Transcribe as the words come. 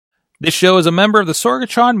This show is a member of the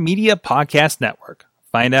Sorgatron Media Podcast Network.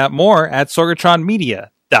 Find out more at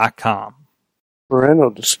sorgatronmedia.com. Parental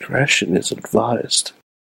discretion is advised.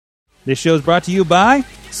 This show is brought to you by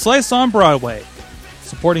Slice on Broadway,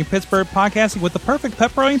 supporting Pittsburgh podcasting with the perfect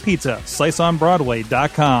pepperoni pizza.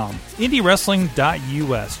 SliceOnBroadway.com.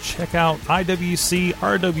 IndieWrestling.us. Check out IWC,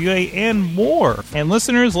 RWA, and more. And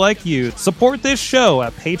listeners like you, support this show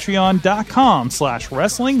at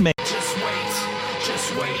Patreon.com/WrestlingMania.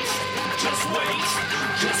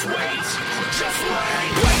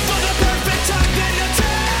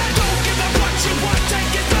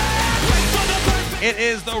 It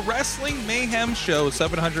is the Wrestling Mayhem Show,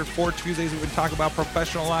 704 Tuesdays. We talk about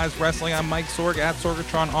professionalized wrestling. I'm Mike Sorg at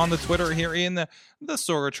Sorgatron on the Twitter here in the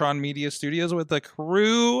Sorgatron Media Studios with the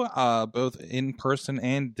crew, both in person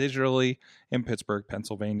and digitally in Pittsburgh,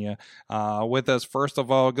 Pennsylvania. With us, first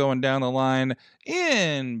of all, going down the line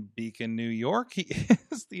in Beacon, New York. He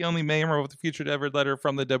is the only Mayhem with a future ever letter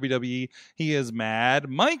from the WWE. He is Mad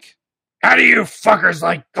Mike. How do you fuckers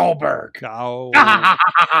like Goldberg? Oh.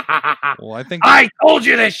 Well, I told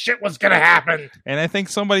you this shit was going to happen. And I think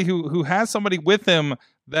somebody who has somebody with him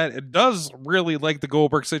that does really like the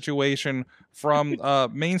Goldberg situation from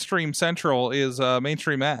Mainstream Central is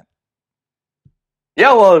Mainstream Matt.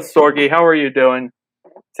 Yeah, well, Sorgy, how are you doing?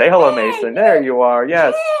 Say hello, Mason. There you are.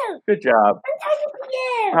 Yes. Good job.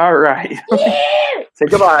 All right. Say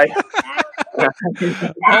goodbye.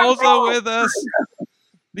 Also with us,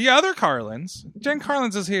 the other Carlins. Jen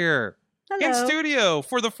Carlins is here. Hello. In studio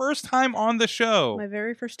for the first time on the show. My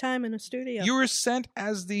very first time in a studio. You were sent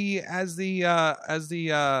as the what's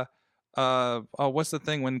the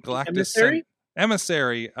thing when Galactus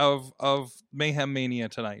emissary of Mayhem Mania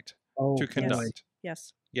tonight to conduct.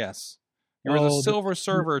 Yes. You were the silver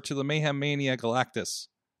server to the Mayhem Mania Galactus.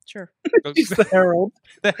 Sure. He's the Herald.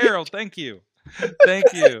 The Herald. Thank you.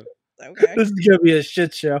 Thank you. Okay. This is gonna be a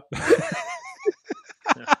shit show.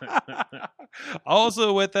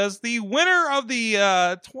 Also with us, the winner of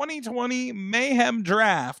the 2020 Mayhem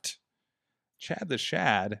Draft, Chad the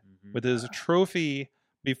Shad, with his trophy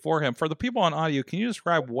before him. For the people on audio, can you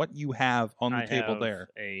describe what you have on the table there?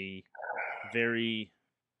 A very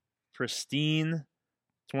pristine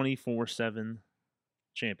 24/7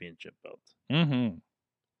 championship belt. Mm-hmm.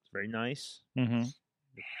 It's very nice. Mm-hmm.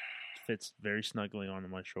 It fits very snugly onto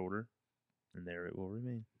my shoulder, and there it will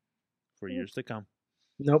remain for years to come.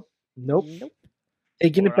 Nope.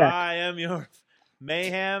 Taking it back. I am your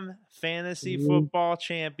Mayhem Fantasy Football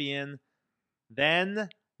Champion. Then,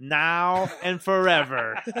 now, and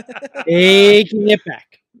forever. Taking it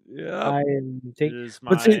back. Yeah. I am taking. It is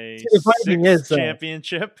my the funny thing is,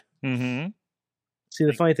 championship. Mm-hmm. See,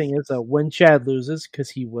 the funny thing is, when Chad loses,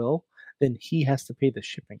 because he will, then he has to pay the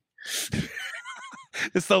shipping.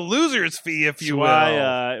 It's the loser's fee, if you will.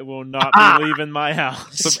 I will not be leaving my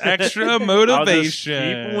house. Some extra motivation. I'll just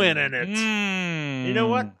keep winning it. Mm. You know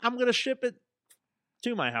what? I'm going to ship it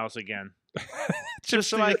to my house again. Just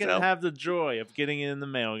so I can have the joy of getting it in the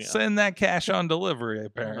mail again. Send that cash on delivery,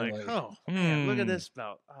 apparently. Like, oh, man, look at this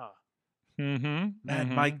belt. Oh. Man,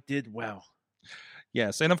 Mike did well.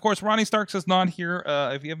 Yes, and of course, Ronnie Starks is not here.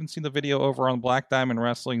 If you haven't seen the video over on Black Diamond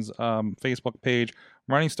Wrestling's Facebook page,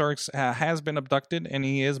 Ronnie Starks has been abducted and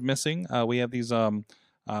he is missing. We have these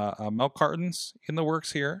milk cartons in the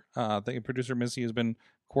works here. The producer Missy has been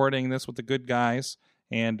coordinating this with the good guys,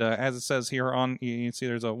 and as it says here on, you can see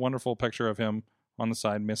there's a wonderful picture of him on the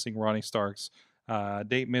side missing Ronnie Starks.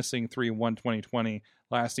 Date missing 3/1/2020.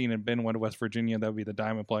 Last seen in Benwood, West Virginia. That would be the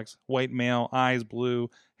Diamondplex. White male, eyes blue,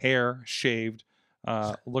 hair shaved.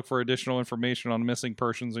 Look for additional information on missing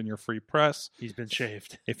persons in your free press. He's been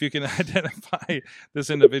shaved. If you can identify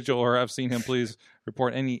this individual or have seen him, please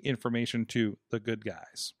report any information to the good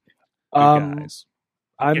guys. Guys.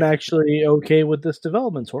 I'm actually okay with this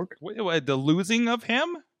development, Sorg. Wait, the losing of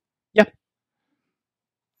him? Yeah.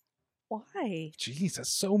 Why? Jeez,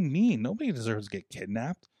 that's so mean. Nobody deserves to get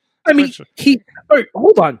kidnapped. I mean, all right,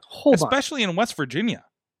 hold on. Especially in West Virginia.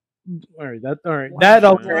 All right, that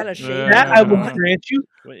I'll grant. That I will grant you.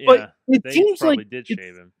 But it seems like did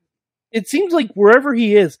shave him. It seems like wherever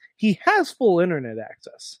he is, he has full internet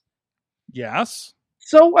access. Yes.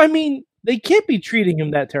 So I mean, they can't be treating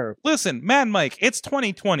him that terribly. Listen, Mad Mike, it's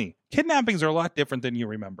 2020. Kidnappings are a lot different than you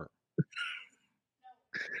remember.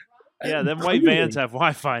 Yeah, them white vans have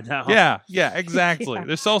Wi-Fi now. Yeah, exactly. Yeah.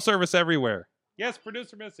 There's cell service everywhere. Yes,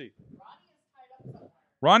 producer Missy.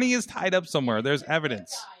 Ronnie is tied up somewhere. There's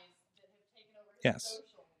evidence.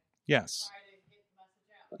 Yes.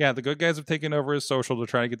 Yeah, the good guys have taken over his social to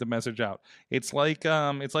try to get the message out. It's like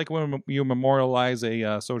when you memorialize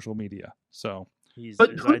a social media. So His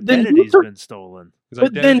identity's been stolen.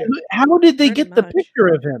 But then, how did they get the picture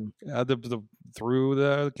of him? Through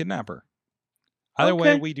the kidnapper. Either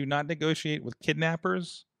way, we do not negotiate with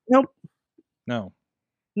kidnappers. Nope. No,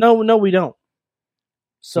 we don't.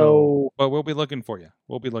 So, but we'll be looking for you.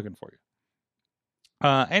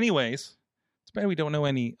 Anyways, it's bad we don't know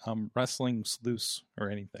any wrestling sleuths or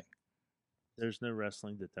anything. There's no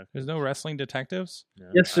wrestling detectives. There's no wrestling detectives? No.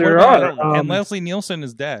 Yes, there are. And Leslie Nielsen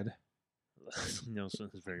is dead. Leslie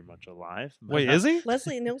Nielsen is very much alive. Wait, is he?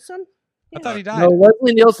 Leslie Nielsen? Yeah. I thought he died. No,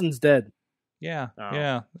 Leslie Nielsen's dead. Yeah,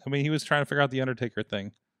 yeah. I mean, he was trying to figure out the Undertaker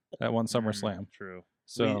thing at one SummerSlam. True.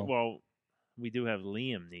 So, we do have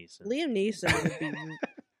Liam Neeson. Liam Neeson would be...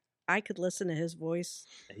 I could listen to his voice.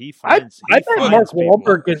 I bet Mark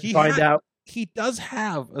Wahlberg could find out. He does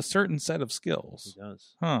have a certain set of skills. He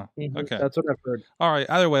does. Huh. Mm-hmm. Okay. That's what I've heard. All right.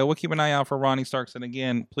 Either way, we'll keep an eye out for Ronnie Starks. And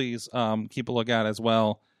again, please keep a lookout as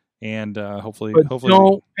well. And hopefully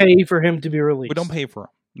don't pay for him to be released. We don't pay for him.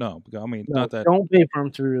 No. I mean, not that. Don't pay for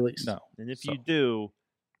him to be released. No. And if you do,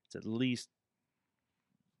 it's at least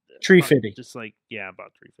 $350. Just like,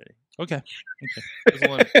 about $350. Okay. There's a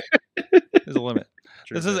limit. There's a limit.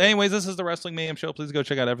 This is the Wrestling Mayhem Show. Please go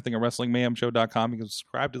check out everything at WrestlingMayhemShow.com. You can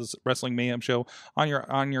subscribe to the Wrestling Mayhem Show on your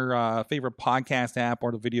favorite podcast app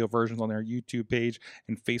or the video versions on their YouTube page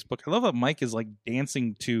and Facebook. I love that Mike is like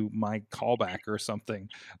dancing to my callback or something.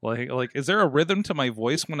 Like, is there a rhythm to my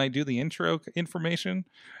voice when I do the intro information?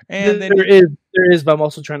 And there is, but I'm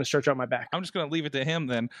also trying to stretch out my back. I'm just going to leave it to him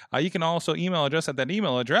then. You can also email address at that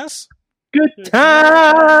email address. Good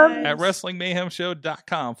time at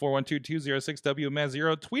WrestlingMayhemShow.com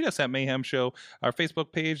 412-206-WMS0. Tweet us at Mayhem Show, our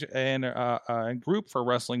Facebook page and group for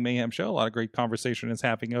Wrestling Mayhem Show. A lot of great conversation is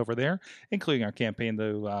happening over there, including our campaign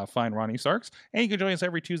to find Ronnie Starks. And you can join us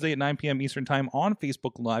every Tuesday at 9 p.m. Eastern Time on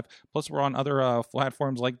Facebook Live. Plus, we're on other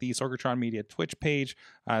platforms like the Sorgatron Media Twitch page,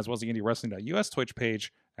 as well as the IndieWrestling.us Twitch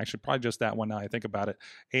page. Actually, probably just that one now I think about it.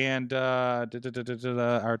 And our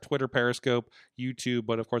Twitter, Periscope, YouTube,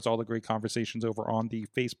 but of course all the great conversations over on the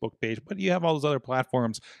Facebook page. But you have all those other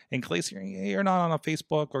platforms. In case you're not on a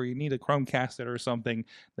Facebook or you need a Chromecast it or something,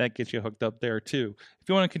 that gets you hooked up there too. If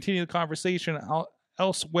you want to continue the conversation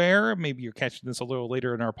elsewhere, maybe you're catching this a little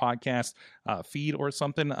later in our podcast feed or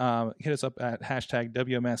something, hit us up at hashtag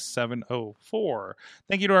WMS704.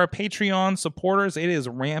 Thank you to our Patreon supporters. It is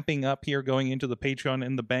ramping up here going into the Patreon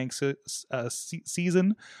in the Bank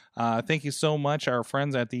season. Thank you so much, our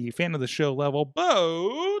friends at the fan of the show level.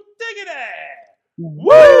 Bo Diggity!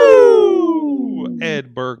 Woo!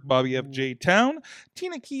 Ed Burke, Bobby F.J. Town,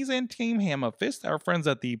 Tina Keys, and Team Hammer Fist. Our friends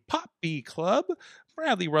at the Pop B Club,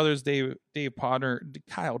 Bradley Brothers, Dave Potter,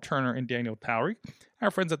 Kyle Turner, and Daniel Towery.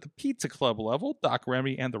 Our friends at the Pizza Club level, Doc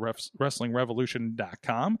Remedy and the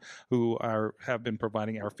WrestlingRevolution.com, who have been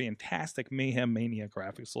providing our fantastic Mayhem Mania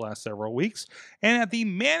graphics the last several weeks. And at the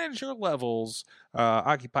manager levels,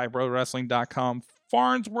 OccupyProWrestling.com,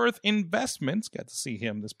 Farnsworth Investments, got to see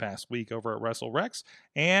him this past week over at WrestleRex,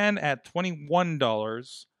 and at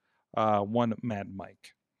 $21, one Mad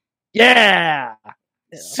Mike. Yeah!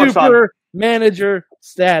 Super manager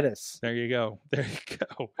status. There you go.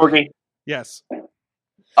 Jorge. Yes.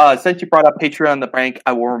 Since you brought up Patreon the Bank,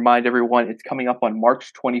 I will remind everyone it's coming up on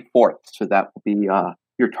March 24th, so that will be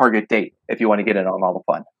your target date if you want to get in on all the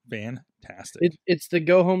fun. Fantastic. It's the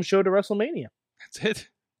go home show to WrestleMania. That's it.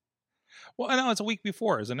 Well, I know it's a week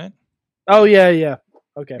before, isn't it? Oh yeah.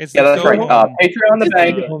 Okay. That's right. Patreon the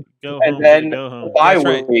Bank, and then the bye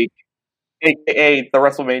week, aka the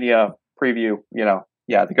WrestleMania preview.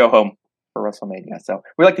 The go home for WrestleMania. So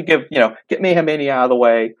we like to get Mayhem Mania out of the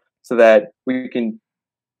way so that we can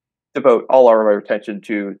devote all our attention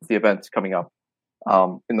to the events coming up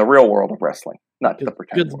in the real world of wrestling, not the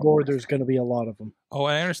pretend. Good Lord, there's going to be a lot of them. Oh,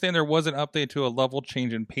 I understand there was an update to a level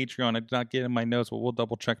change in Patreon. I did not get in my notes, but we'll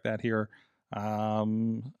double check that here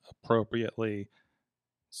appropriately.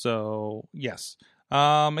 So, yes.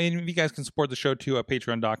 And you guys can support the show too at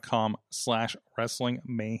patreon.com/Wrestling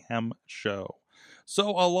Mayhem Show. So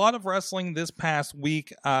a lot of wrestling this past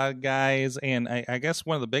week, guys, and I guess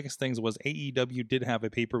one of the biggest things was AEW did have a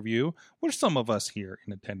pay-per-view, which some of us here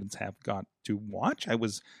in attendance have got to watch. I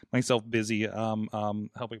was myself busy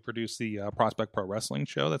helping produce the Prospect Pro Wrestling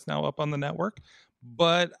show that's now up on the network,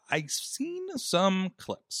 but I've seen some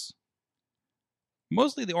clips.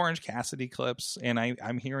 Mostly the Orange Cassidy clips, and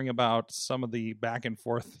I'm hearing about some of the back and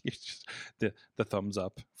forth, the thumbs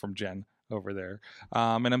up from Jen over there.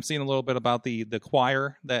 And I'm seeing a little bit about the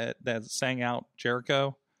choir that sang out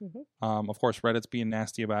Jericho. Mm-hmm. Of course, Reddit's being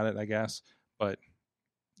nasty about it, I guess, but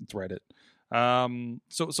it's Reddit. Tell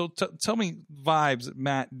me vibes,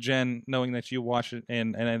 Matt, Jen, knowing that you watched it,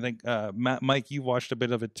 and I think Mike, you watched a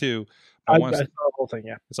bit of it too. I saw the whole thing.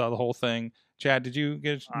 Yeah, I saw the whole thing. Chad, did you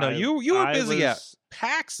get? No, you were busy at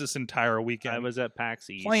PAX this entire weekend. I was at PAX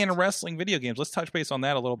East playing wrestling video games. Let's touch base on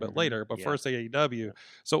that a little bit later. But first, AEW.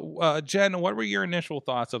 So, Jen, what were your initial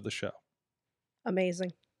thoughts of the show?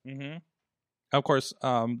 Amazing. Mm-hmm. Of course,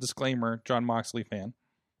 disclaimer: Jon Moxley fan.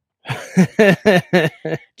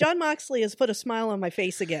 Jon Moxley has put a smile on my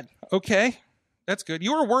face again. Okay, that's good.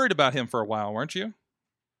 You were worried about him for a while, weren't you?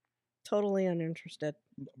 Totally uninterested.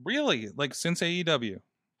 Really? Like since AEW?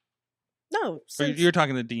 No, you're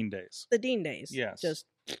talking the Dean days. The Dean days. Yes. Just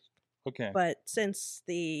okay. But since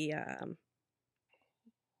the I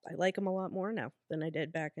like him a lot more now than I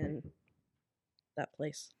did back in that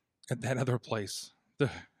place. At that other place. The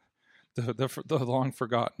long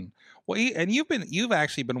forgotten. Well, and you've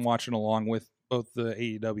actually been watching along with both the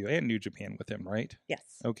AEW and New Japan with him, right? Yes.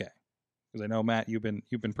 Okay. Because I know, Matt, you've been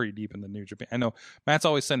pretty deep in the New Japan. I know Matt's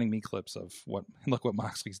always sending me clips of look what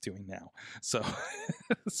Moxley's doing now.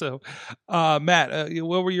 So, Matt,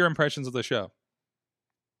 what were your impressions of the show?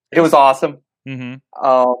 It was awesome. Mm-hmm.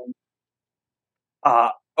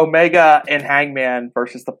 Omega and Hangman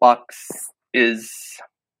versus the Bucks is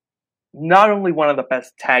not only one of the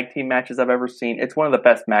best tag team matches I've ever seen, it's one of the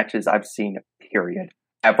best matches I've seen, period,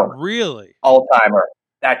 ever. Really? All-timer.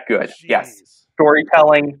 That good. Jeez. Yes.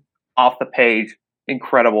 Storytelling off the page,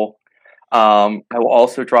 incredible. I will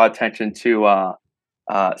also draw attention to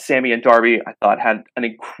Sammy and Darby. I thought had an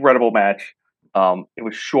incredible match. It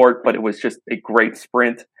was short, but it was just a great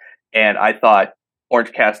sprint. And I thought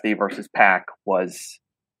Orange Cassidy versus Pac was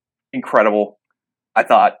incredible. I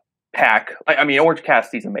thought Pac, Orange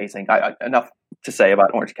Cassidy's amazing. Enough to say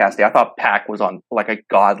about Orange Cassidy. I thought Pac was on like a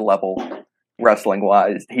god level wrestling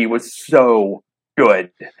wise. He was so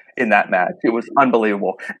good in that match. It was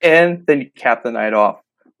unbelievable. And then you cap the night off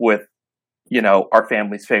with, our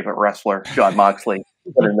family's favorite wrestler, Jon Moxley,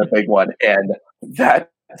 in the big one. And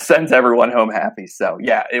that sends everyone home happy. So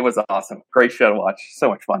yeah, it was awesome. Great show to watch. So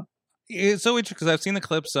much fun. It's so interesting because I've seen the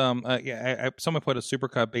clips. Someone put a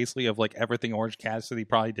supercut basically of like everything Orange Cassidy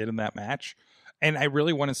probably did in that match, and I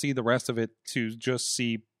really want to see the rest of it to just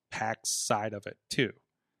see Pac's side of it too,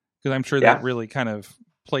 because I'm sure that really kind of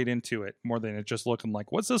played into it more than it just looking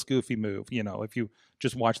like what's this goofy move. If you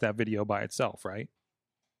just watch that video by itself, right?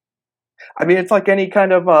 I mean, it's like any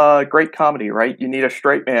kind of great comedy, right? You need a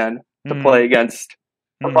straight man to play against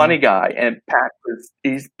a funny guy, and Pac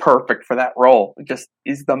he's perfect for that role.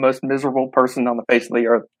 He's the most miserable person on the face of the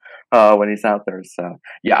earth when he's out there. So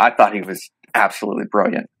yeah, I thought he was absolutely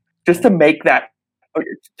brilliant. Just to make that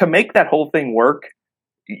whole thing work,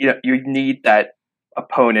 you need that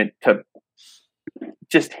opponent to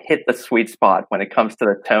just hit the sweet spot when it comes to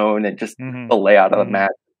the tone and just the layout of the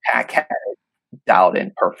match. Pac had it dialed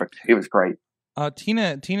in perfect. It was great.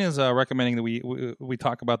 Tina's recommending that we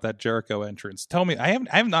talk about that Jericho entrance. Tell me, I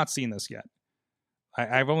have not seen this yet.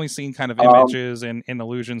 I've only seen kind of images and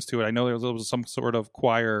allusions to it. I know there was some sort of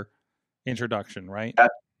choir introduction, right?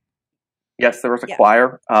 Yes, there was a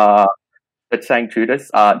choir that sang Judas.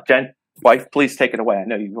 Jen, wife, please take it away. I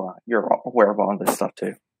know you're aware of all this stuff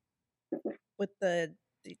too. With they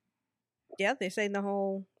sang the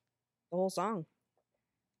whole song.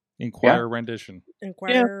 In choir rendition. In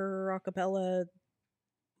choir acapella.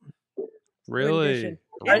 Really? Rendition.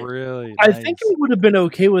 Really? I think it would have been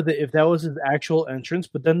okay with it if that was his actual entrance,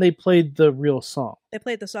 but then they played the real song. They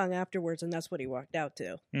played the song afterwards, and that's what he walked out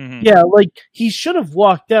to. Mm-hmm. Yeah, like he should have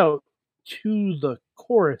walked out to the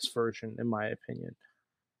chorus version, in my opinion.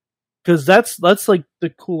 Because that's like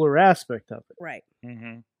the cooler aspect of it. Right.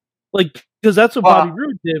 Mm-hmm. Like, because that's what Bobby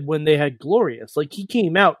Roode did when they had Glorious. Like, he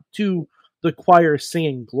came out to the choir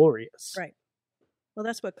singing Glorious. Right. Well,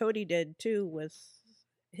 that's what Cody did too with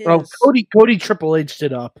his. Well, Cody Triple H'd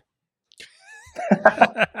it up.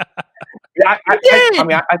 I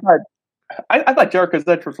thought Jericho's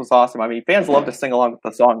entrance was awesome. I mean, fans love to sing along with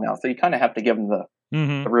the song now, so you kind of have to give them the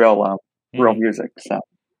real music. So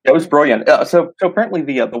it was brilliant. So apparently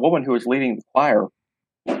the woman who was leading the choir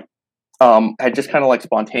had just kind of like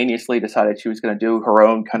spontaneously decided she was going to do her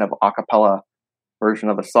own kind of a cappella version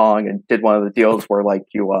of the song, and did one of the deals where like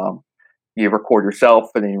you record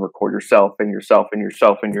yourself, and then you record yourself and yourself and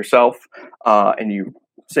yourself and yourself, and you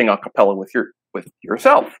sing a cappella with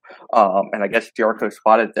yourself. And I guess Jericho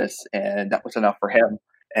spotted this, and that was enough for him.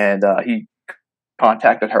 And he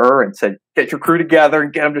contacted her and said, "Get your crew together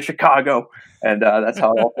and get them to Chicago." And that's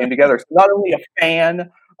how it all came together. So not only a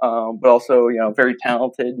fan, but also very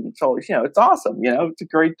talented. And so it's awesome. It's a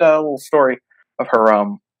great little story of her.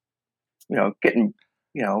 Getting,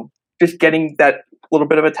 just getting that little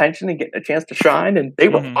bit of attention and getting a chance to shine, and they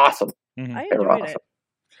were awesome. I enjoyed it.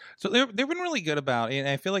 So they've been really good about it, and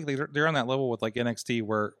I feel like they're on that level with like NXT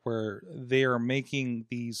where they are making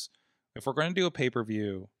these. If we're going to do a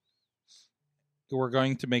pay-per-view, we're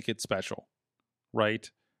going to make it special,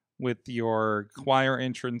 right? With your choir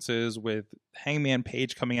entrances, with Hangman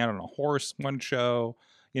Page coming out on a horse one show,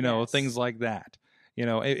 things like that.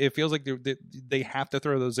 It feels like they have to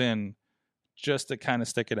throw those in just to kind of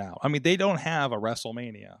stick it out. I mean, they don't have a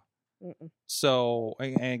WrestleMania. So,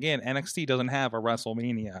 again, NXT doesn't have a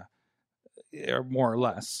WrestleMania, or more or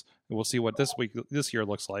less. We'll see what this year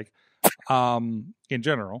looks like, in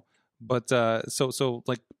general. But so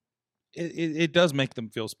like it does make them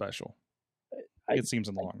feel special. It seems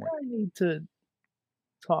in the long run. I need to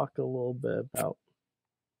talk a little bit about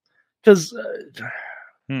because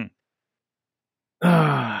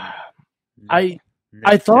I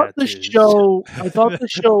thought the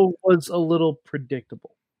show was a little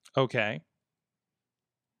predictable. Okay.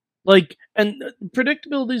 Like, and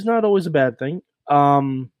predictability is not always a bad thing.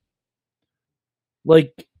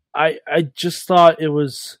 Like, I just thought it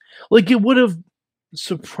was like it would have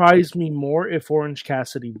surprised me more if Orange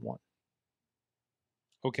Cassidy won.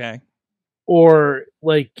 Okay. Or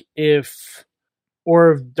if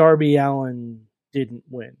Darby Allin didn't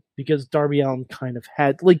win, because Darby Allin kind of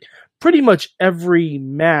had like pretty much every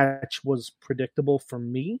match was predictable for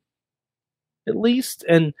me, at least,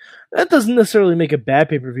 and that doesn't necessarily make a bad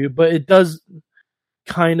pay-per-view, but it does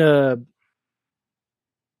kind of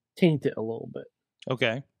taint it a little bit.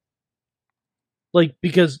 Okay. Like,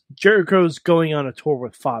 because Jericho's going on a tour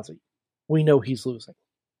with Fozzy. We know he's losing.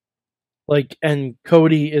 Like, and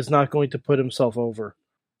Cody is not going to put himself over,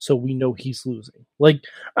 so we know he's losing. Like,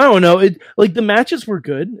 I don't know. Like, the matches were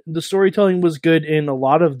good. The storytelling was good in a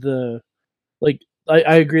lot of the... Like,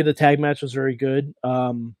 I agree the tag match was very good.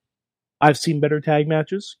 I've seen better tag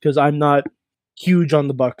matches, because I'm not huge on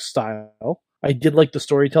the Bucks style. I did like the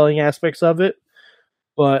storytelling aspects of it,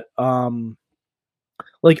 but...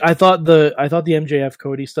 Like, I thought the MJF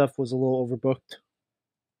Cody stuff was a little overbooked.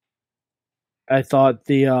 I thought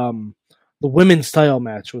the women's title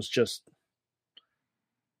match was just,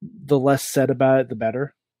 the less said about it, the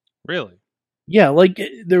better. Really? Yeah, like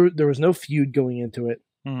there was no feud going into it.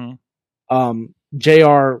 Mm-hmm.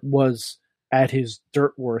 JR was at his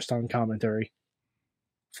dirt worst on commentary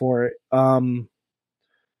for it.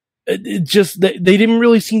 It just they didn't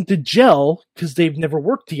really seem to gel because they've never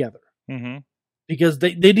worked together. Mm-hmm. Because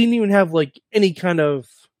they didn't even have like any kind of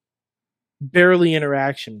barely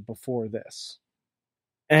interaction before this.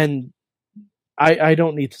 And I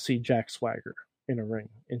don't need to see Jack Swagger in a ring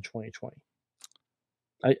in 2020.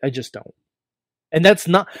 I just don't. And that's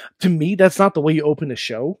not, to me, that's not the way you open a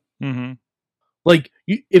show. Mm-hmm. Like,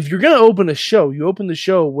 if you're going to open a show, you open the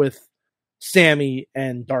show with Sammy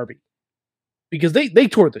and Darby. Because they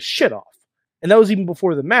tore the shit off. And that was even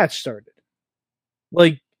before the match started.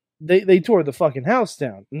 Like, They tore the fucking house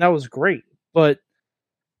down, and that was great. But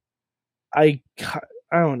I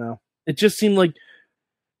don't know. It just seemed like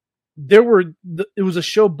it was a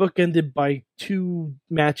show bookended by two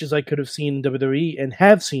matches I could have seen in WWE and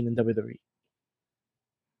have seen in WWE.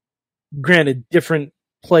 Granted, different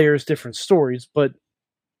players, different stories, but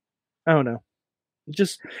I don't know.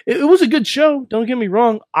 It was a good show. Don't get me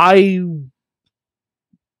wrong. I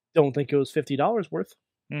don't think it was $50 worth.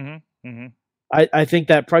 Mm-hmm. Mm-hmm. I think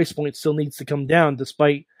that price point still needs to come down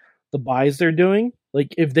despite the buys they're doing.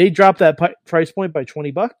 Like, if they drop that price point by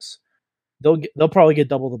 $20, they'll probably get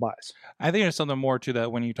double the buys. I think there's something more to that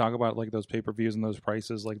when you talk about like those pay-per-views and those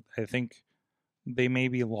prices. Like, I think they may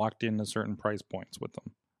be locked into certain price points with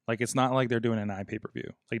them. Like, it's not like they're doing an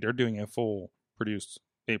iPay-per-view. Like, they're doing a full produced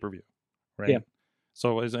pay-per-view, right? Yeah.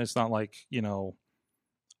 So it's not like,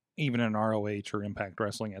 even an ROH or Impact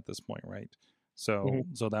Wrestling at this point, right? So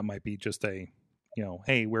so that might be just a,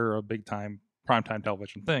 hey, we're a big time primetime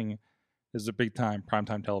television thing. This is a big time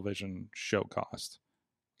primetime television show cost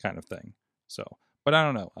kind of thing. So, but I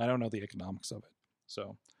don't know. I don't know the economics of it.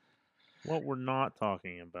 So, what we're not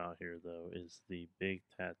talking about here, though, is the big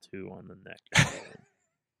tattoo on the neck.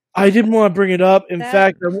 I didn't want to bring it up. In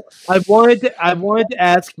fact, I wanted to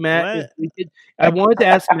ask Matt if we could. I wanted to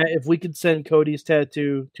ask Matt if we could send Cody's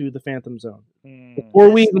tattoo to the Phantom Zone before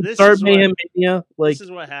we even start Mayhem Mania. Like, this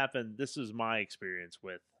is what happened. This is my experience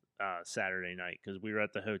with Saturday night, because we were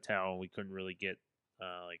at the hotel and we couldn't really get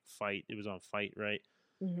Fight. It was on Fight, right?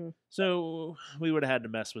 Mm-hmm. So we would have had to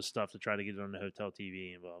mess with stuff to try to get it on the hotel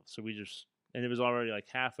TV involved. So and it was already like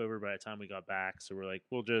half over by the time we got back. So we're like,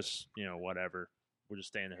 we'll just whatever. We'll just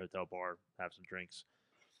stay in the hotel bar, have some drinks.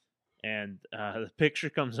 And the picture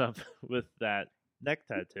comes up with that neck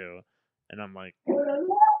tattoo. and I'm like,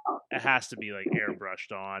 it has to be like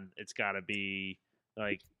airbrushed on. It's got to be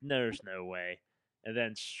like, there's no way. And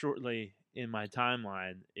then shortly in my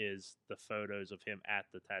timeline is the photos of him at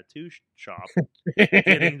the tattoo shop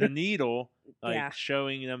getting the needle, like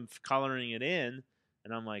showing them coloring it in,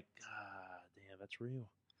 and I'm like, God damn, that's real.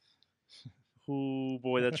 Oh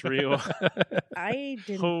boy, that's real. I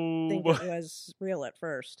didn't think it was real at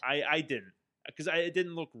first. I didn't, because it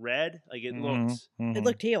didn't look red. Like it looked. It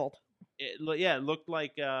looked healed. It looked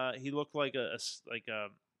like he looked like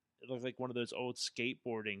it looked like one of those old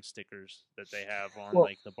skateboarding stickers that they have on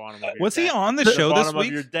like the bottom of your Was deck. he on the show this week?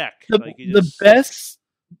 Of your deck. The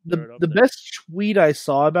best tweet I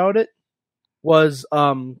saw about it was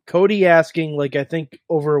Cody asking, like, I think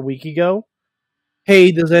over a week ago,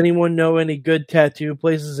 hey, does anyone know any good tattoo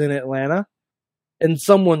places in Atlanta? And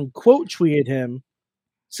someone quote tweeted him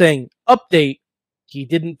saying, update, he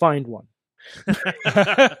didn't find one.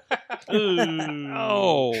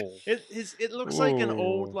 Oh, it looks like an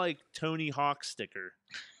old like Tony Hawk sticker,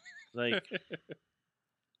 like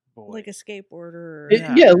like a skateboarder.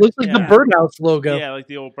 It looks like the Birdhouse logo. Yeah, like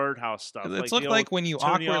the old Birdhouse stuff. It's looked like when you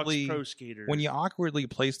awkwardly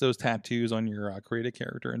place those tattoos on your creative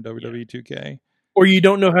character in WWE 2K, or you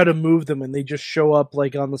don't know how to move them and they just show up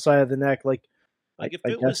like on the side of the neck, like. Like if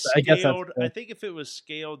it was scaled, I think if it was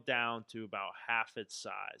scaled down to about half its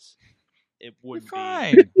size, it would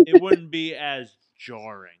fine. It wouldn't be as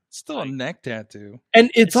jarring. It's still a neck tattoo,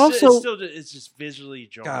 and it's also it's just visually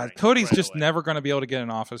jarring. God, Cody's just never going to be able to get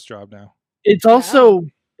an office job now. It's also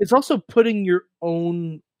putting your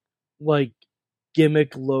own like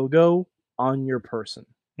gimmick logo on your person,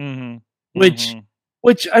 which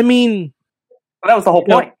I mean, that was the whole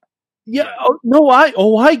point. Yeah.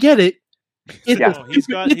 I get it. I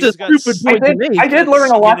did learn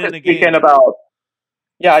a lot this weekend about.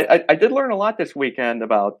 Yeah, I did learn a lot this weekend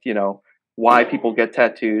about why people get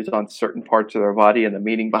tattoos on certain parts of their body and the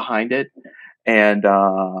meaning behind it, and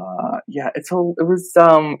it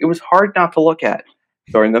was hard not to look at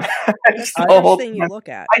during the match. That's the first thing you look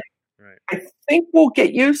at. I think we'll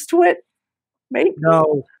get used to it. Maybe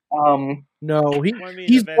no.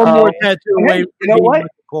 He's one more tattoo away. You know what?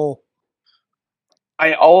 Cool.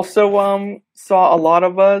 I also saw a lot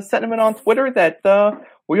of sentiment on Twitter that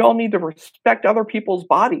we all need to respect other people's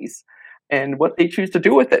bodies and what they choose to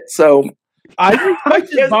do with it. So I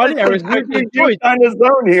respect his body. I respect his choice. On his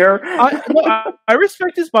own here. I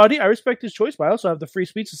respect his body. I respect his choice, but I also have the free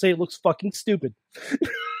speech to say it looks fucking stupid.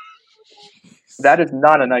 That is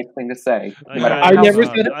not a nice thing to say. I never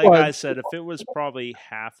said it was. Like I said, if it was probably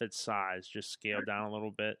half its size, just scaled down a little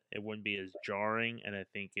bit, it wouldn't be as jarring, and I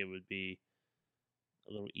think it would be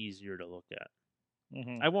a little easier to look at.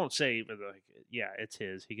 I won't say, but it's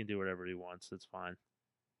his. He can do whatever he wants. That's fine.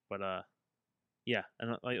 But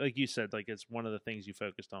and like you said, like it's one of the things you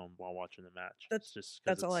focused on while watching the match.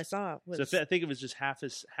 That's all I saw. So I think it was just half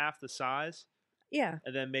the size. Yeah,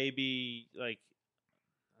 and then maybe like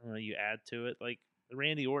I don't know, you add to it. Like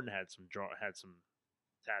Randy Orton had some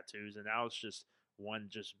tattoos, and now it's just one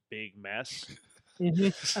just big mess. He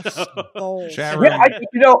just he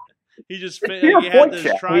had those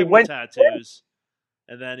tribal tattoos,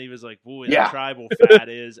 and then he was like, "Ooh, the tribal fat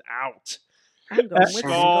is out." I'm going with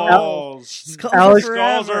skulls.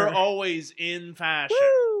 Skulls are always in fashion.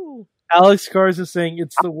 Woo! Alex Garza is saying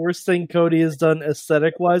it's the worst thing Cody has done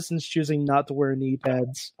aesthetic-wise since choosing not to wear knee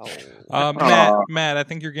pads. Matt, I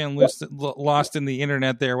think you're getting lost in the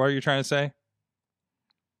internet there. What are you trying to say?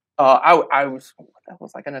 I was. What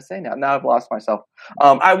was I going to say now? Now I've lost myself.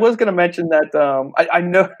 I was going to mention that I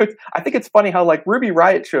know. I think it's funny how like Ruby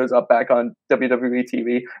Riott shows up back on WWE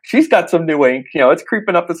TV. She's got some new ink. It's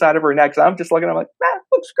creeping up the side of her neck. So I'm just looking. I'm like,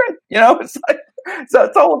 looks great. It's like, so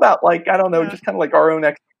it's all about like I don't know, just kind of like our own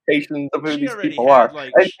expectations of who these people are.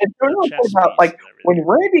 And about like when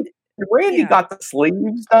Randy got the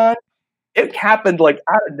sleeves done, it happened like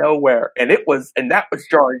out of nowhere, and that was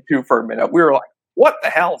jarring too for a minute. We were like, what the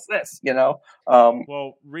hell is this?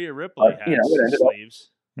 Well, Rhea Ripley has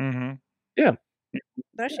sleeves. Mm-hmm. Yeah.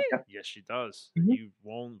 Does she? Yes, she does. Mm-hmm.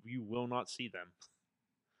 You will not see them.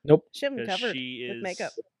 Nope. She hasn't covered with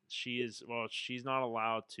makeup. She's not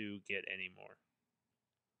allowed to get any more.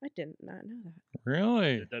 I did not know that.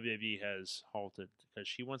 Really? The WWE has halted because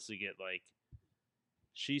she wants to get like.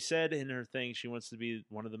 She said in her thing she wants to be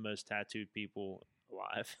one of the most tattooed people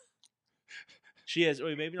alive. She has,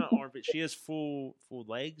 maybe not armpit. She has full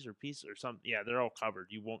legs or pieces or something. Yeah, they're all covered.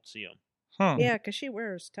 You won't see them. Huh. Yeah, because she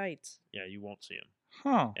wears tights. Yeah, you won't see them.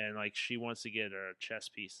 Huh. And like she wants to get a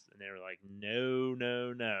chest piece, and they were like, no.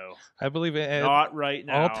 I believe it. Not right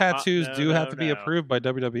now. All tattoos do have to be approved by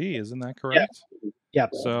WWE. Isn't that correct? Yeah.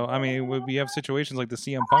 So I mean, we have situations like the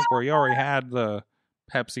CM Punk where he already had the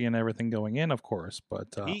Pepsi and everything going in, of course, but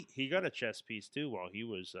he got a chess piece too while he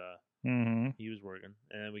was working,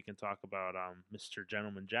 and then we can talk about Mr.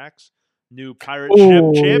 Gentleman Jack's new pirate ship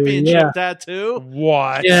championship tattoo.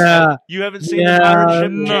 What? Yeah, You haven't seen the pirate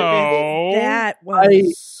ship No. That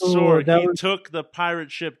was Sorg, that he was- took the pirate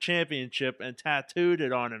ship championship and tattooed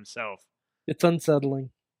it on himself. it's unsettling.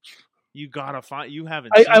 You gotta find. You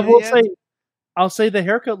haven't. Seen I it will yet? say, I'll say the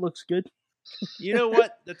haircut looks good. You know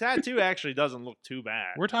what? The tattoo actually doesn't look too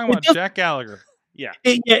bad. We're talking about Jack Gallagher. Yeah.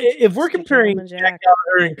 If we're comparing Gentleman Jack Jack.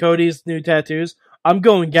 Gallagher and Cody's new tattoos, I'm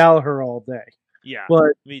going Gallagher all day. Yeah.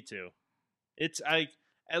 But Me too. It's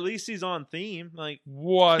at least he's on theme. Like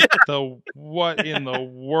What in the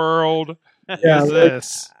world Yeah, is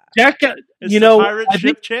this? Jack, it's you the know, pirate I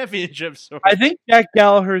ship think, championship. So I think Jack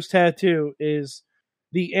Gallagher's tattoo is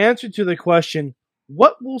the answer to the question: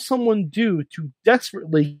 what will someone do to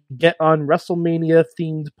desperately get on WrestleMania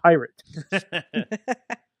themed pirate?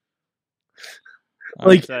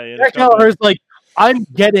 Like, Jack Gallagher's like, I'm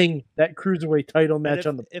getting that cruiserweight title match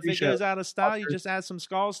on the if it pre-show. goes out of style, you just add some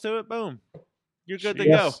skulls to it. Boom, you're good to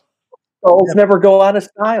Yes. go. Skulls never go out of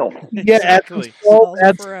style. Yeah, Exactly. Skulls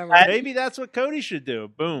forever. Maybe that's what Cody should do.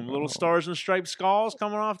 Boom, little stars and striped skulls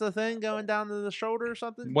coming off the thing, going down to the shoulder or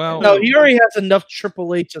something. Well, No, he already has enough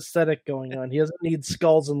Triple H aesthetic going on. He doesn't need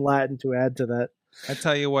skulls in Latin to add to that. I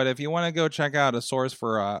tell you what, if you want to go check out a source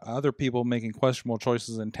for other people making questionable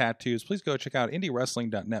choices in tattoos, please go check out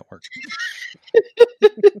IndieWrestling.network,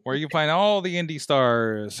 where you find all the indie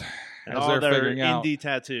stars And as all they're their figuring out indie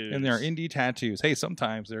tattoos. and their indie tattoos. Hey,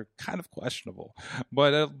 sometimes they're kind of questionable,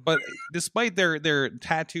 but despite their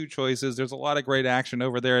tattoo choices, there's a lot of great action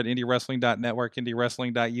over there at IndieWrestling.network,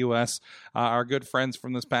 IndieWrestling.us. Our good friends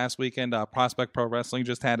from this past weekend, Prospect Pro Wrestling,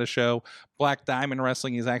 just had a show. Black Diamond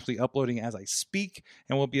Wrestling is actually uploading as I speak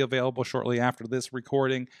and will be available shortly after this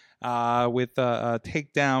recording. With a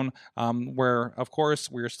takedown, where of course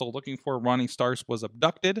we're still looking for Ronnie Starks was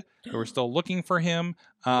abducted. We're still looking for him.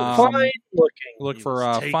 Fine looking. Look He for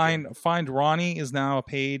was taken. find Ronnie is now a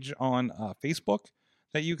page on Facebook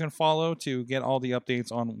that you can follow to get all the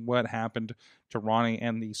updates on what happened to Ronnie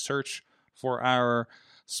and the search for our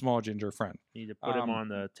small ginger friend. Need to put him on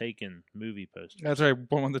the Taken movie poster. That's right.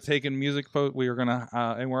 On the Taken music post, we are gonna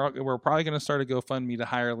and we're probably gonna start a GoFundMe to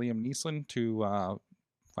hire Liam Neeson to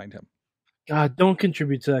find him. God, don't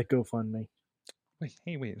contribute to that GoFundMe. Wait,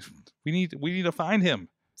 we need to find him.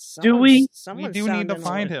 Do we? We do need to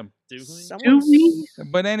find him. Do we?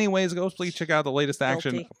 But anyways, go please check out the latest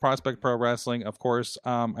action. Guilty. Prospect Pro Wrestling, of course.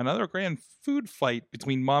 Another grand food fight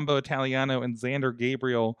between Mambo Italiano and Xander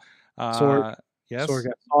Gabriel. Sorg. Yes. Sorg,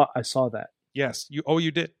 I saw that. Yes.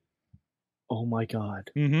 You did. Oh my God.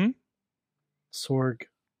 Mm-hmm. Sorg.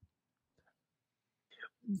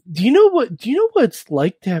 Do you know what it's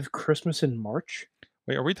like to have Christmas in March?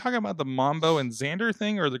 Wait, are we talking about the Mambo and Xander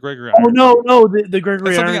thing or the Gregory Oh Iron? no, the Gregory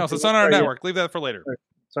That's something Iron else. thing. It's on our Sorry, network. Leave that for later.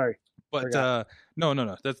 Sorry. But Forgot.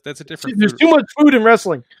 no. That's a different. There's food. too much food in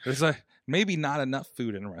wrestling. There's maybe not enough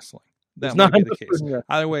food in wrestling. There's That not might be the enough case. food in wrestling.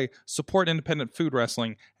 Either way, support independent food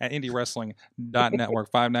wrestling at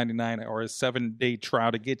IndieWrestling.network, $5.99 or a 7-day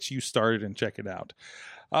trial to get you started and check it out.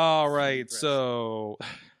 All right, so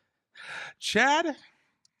Chad,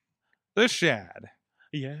 the Shad,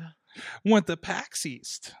 Yeah, went to PAX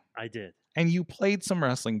East, I did. and you played some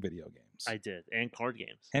wrestling video games I did, and card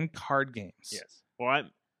games. and card games. Yes. Well,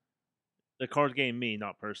 the card game,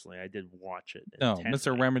 not personally. I did watch it. No, intently.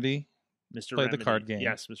 Mr. Remedy, Mr. played the Remedy. card game.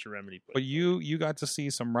 Yes, Mr. Remedy. Played but you got to see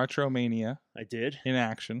some Retromania I did. in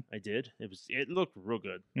action. I did. It looked real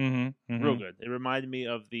good. Mm-hmm. Real good. It reminded me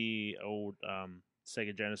of the old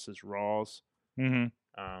Sega Genesis Raws, Mm-hmm.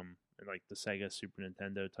 and like the Sega Super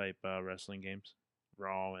Nintendo type wrestling games.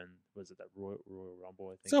 Raw and was it that Royal Rumble?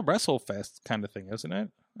 I think. It's a WrestleFest kind of thing, isn't it?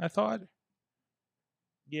 I thought.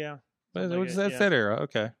 Yeah. But Something like it's it, that's yeah. that era.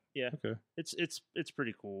 Okay. Yeah. Okay. It's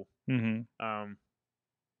pretty cool. Mm-hmm.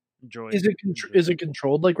 Enjoy. Is it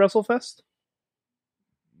controlled like WrestleFest?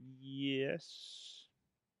 Yes.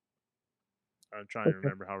 I'm trying to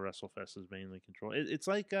remember how WrestleFest is mainly controlled. It's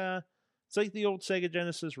like the old Sega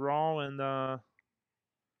Genesis Raw and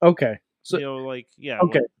Okay. So okay,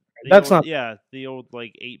 okay, that's not the old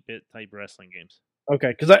like 8-bit type wrestling games.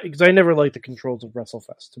 okay because I never liked the controls of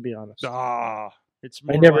WrestleFest, to be honest. It's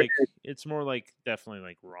I more never like did. it's more like definitely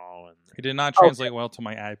like Raw and It did not translate well to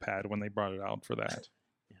my iPad when they brought it out for that.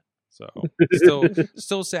 Yeah. So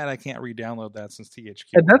still sad I can't re-download that since THQ.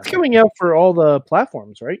 And that's coming out for all the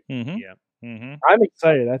platforms, right? Mm-hmm. yeah. Mm-hmm. I'm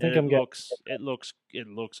excited. I think And I'm getting. it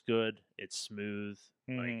looks good. It's smooth.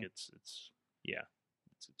 Mhm. Like it's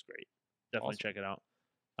great. definitely check it out.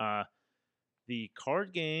 The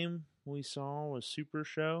card game we saw was Super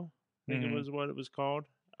Show. I think it was what it was called.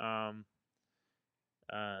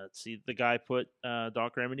 Let's see, the guy put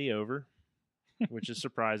Doc Remedy over, which is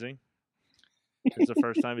surprising. It's the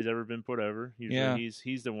first time he's ever been put over. Usually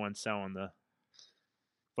he's the one selling the.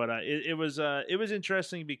 But it was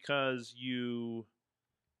interesting because you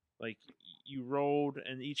rolled,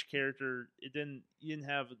 and each character you didn't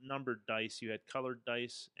have numbered dice. You had colored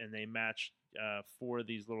dice, and they matched 4 of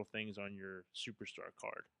these little things on your superstar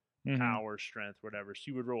card: power, strength, whatever. So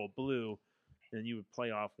you would roll a blue, and you would play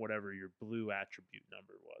off whatever your blue attribute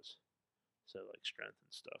number was. So like strength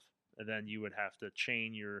and stuff, and then you would have to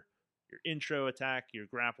chain your intro attack, your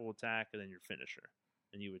grapple attack, and then your finisher,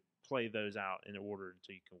 and you would play those out in order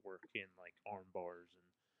until you can work in like arm bars and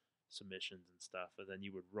submissions and stuff, and then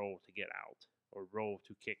you would roll to get out or roll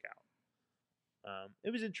to kick out.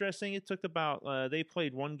 It was interesting. It took about they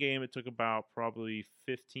played one game. It took about probably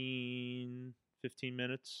 15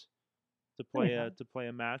 minutes to play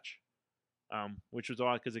a match, which was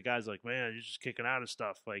odd because the guy's like, man, you're just kicking out of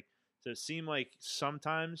stuff. Like, so it seemed like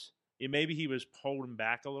sometimes maybe he was holding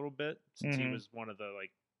back a little bit since he was one of the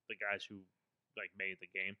guys who made the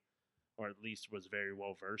game, or at least was very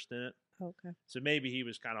well versed in it. Okay. So maybe he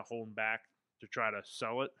was kind of holding back to try to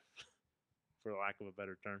sell it, for lack of a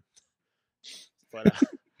better term. But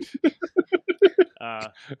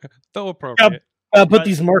so appropriate. Put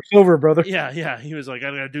these marks over, brother. Yeah. He was like, I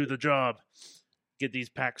gotta do the job, get these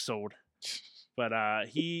packs sold. But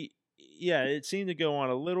it seemed to go on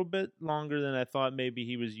a little bit longer than I thought. Maybe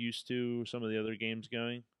he was used to some of the other games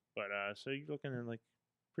going. But so you're looking at like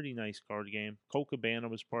pretty nice card game. Colt Cabana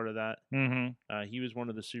was part of that. He was one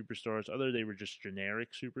of the superstars. They were just generic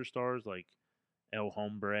superstars like El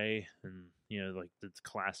Hombre and like the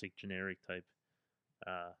classic generic type.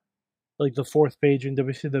 Like the 4th page in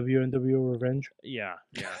WCW NWO Revenge. Yeah.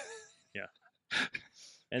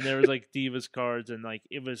 And there was like Divas cards, and like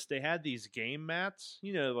they had these game mats,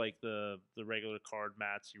 like the regular card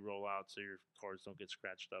mats you roll out so your cards don't get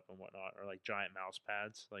scratched up and whatnot, or like giant mouse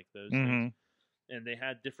pads, like those things. And they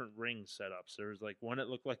had different rings set up. So there was like one that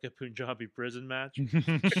looked like a Punjabi prison match.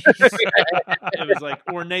 It was like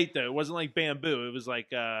ornate though. It wasn't like bamboo. It was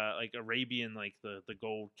like Arabian, like the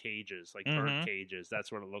gold cages, like bird cages.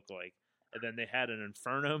 That's what it looked like. And then they had an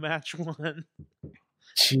Inferno match one.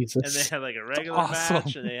 Jesus. And they had like a regular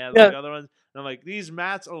match, and they had like other ones. And I'm like, these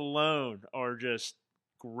mats alone are just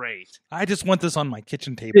great. I just want this on my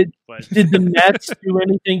kitchen table. Did the mats do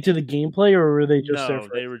anything to the gameplay, or were they just no?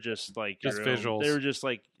 They were just like just visuals. They were just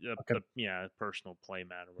like a personal play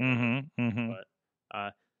mat or whatever.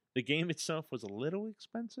 But the game itself was a little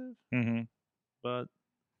expensive. But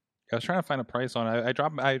I was trying to find a price on it.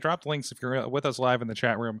 I dropped links if you're with us live in the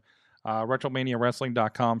chat room.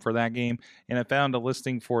 RetromaniaWrestling.com for that game, and I found a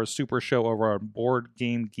listing for a Super Show over on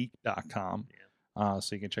BoardGameGeek.com.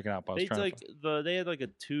 So you can check it out. But they had like a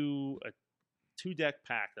two deck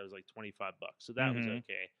pack that was like $25, so that was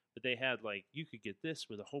okay. But they had like you could get this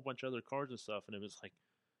with a whole bunch of other cards and stuff, and it was like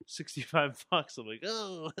 $65. I'm like,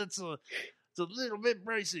 oh, it's a little bit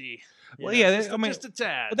pricey. Well, just a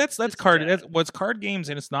tad. Well, that's card. What's card games,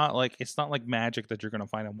 and it's not like Magic that you're going to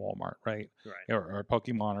find in Walmart, right? Or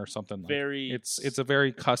Pokemon or something. It's a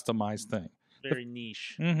very customized thing. Very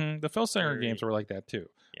niche. The Phil Singer games were like that too.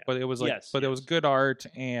 Yeah. But it was like, it was good art,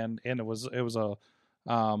 and it was a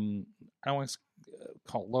I don't want to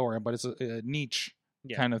call it lower end, but it's a niche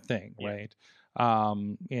kind of thing, right?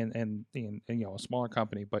 And a smaller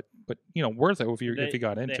company, but worth it if you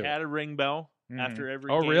got into it. They had a ring bell after every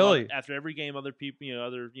game. Really? After every game, other people,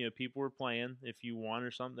 people were playing. If you won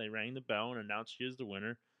or something, they rang the bell and announced you as the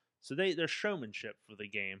winner. So their showmanship for the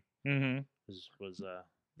game was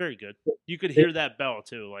very good. You could hear that bell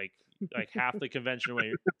too, like half the convention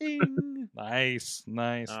away. Ding! Nice.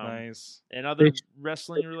 And other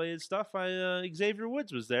wrestling related stuff. Xavier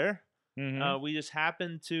Woods was there. We just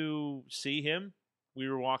happened to see him. We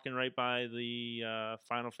were walking right by the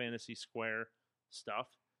Final Fantasy Square stuff,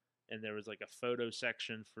 and there was like a photo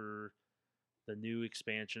section for the new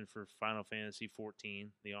expansion for Final Fantasy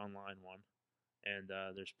 14, the online one. And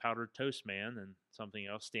there's Powdered Toast Man and something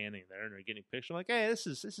else standing there, and they're getting pictures. I'm like, hey, this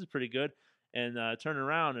is pretty good. And turn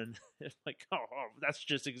around and it's like, oh, that's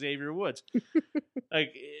just Xavier Woods.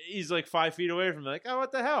 Like he's like 5 feet away from me. Like, oh,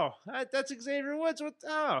 what the hell? That's Xavier Woods.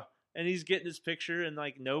 And he's getting his picture, and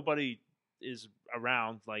like nobody is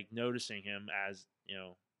around, like noticing him as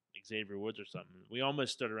Xavier Woods or something. We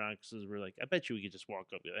almost stood around because we're like, I bet you we could just walk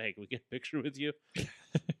up. And be like, hey, can we get a picture with you? It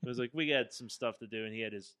was like we had some stuff to do, and he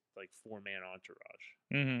had his like 4-man entourage,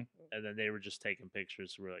 and then they were just taking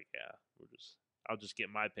pictures. So we're like, yeah, I'll just get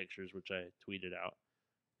my pictures, which I tweeted out,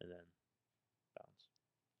 and then bounce.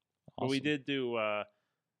 Awesome. But we did do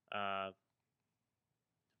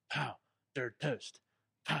pow, dirt toast,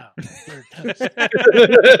 pow, dirt toast, and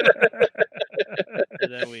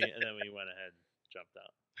then we went ahead and jumped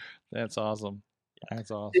out. That's awesome.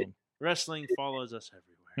 That's awesome. Wrestling follows us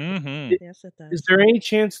everywhere. Mm-hmm. Yes, it does. Is there any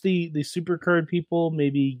chance the Supercard people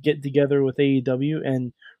maybe get together with AEW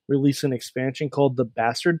and release an expansion called the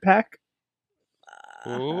Bastard Pack?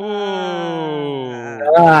 Ooh.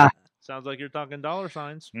 Sounds like you're talking dollar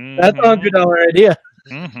signs. That's a $100 idea.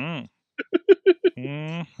 Mm-hmm.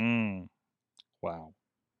 Mm-hmm. Wow.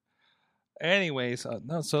 Anyways,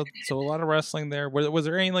 no, so a lot of wrestling there. Was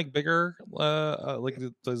there any like bigger, like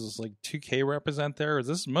does like 2K represent there? Or is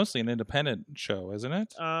this mostly an independent show, isn't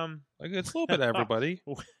it? Like it's a little bit of everybody.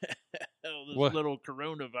 This little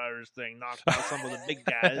coronavirus thing knocked out some of the big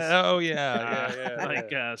guys. Oh yeah. Like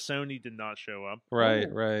Sony did not show up. Right.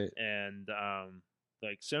 And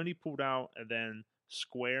like Sony pulled out, and then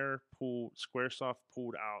Squaresoft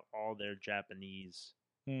pulled out all their Japanese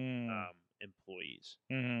employees.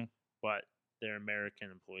 Mm-hmm. But their American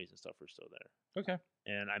employees and stuff were still there. Okay.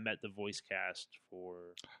 And I met the voice cast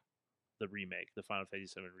for the remake, the Final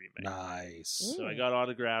Fantasy VII remake. Nice. So I got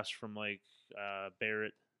autographs from like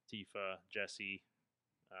Barrett, Tifa, Jesse,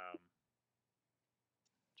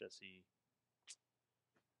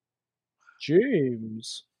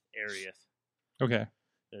 James. Arieth. Okay.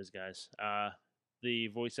 Those guys. The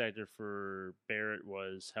voice actor for Barrett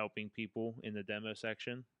was helping people in the demo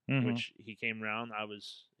section, which he came around.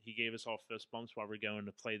 He gave us all fist bumps while we were going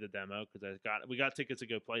to play the demo because we got tickets to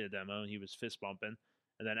go play the demo, and he was fist bumping.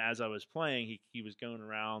 And then as I was playing, he was going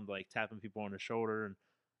around like tapping people on the shoulder, and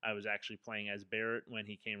I was actually playing as Barrett when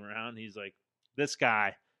he came around. He's like, "This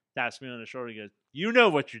guy taps me on the shoulder. He goes, 'You know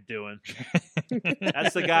what you're doing.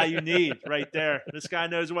 That's the guy you need right there. This guy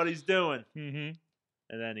knows what he's doing.'" Mm-hmm.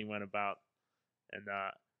 And then he went about, and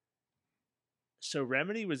so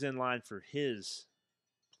Remedy was in line for his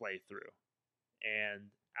playthrough, and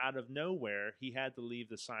out of nowhere, he had to leave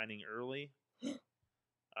the signing early.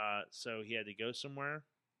 So he had to go somewhere.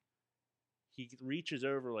 He reaches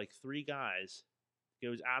over like 3 guys,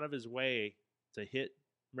 goes out of his way to hit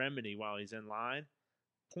Remedy while he's in line,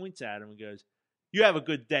 points at him and goes, "You have a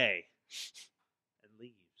good day," and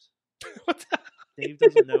leaves. What the? Dave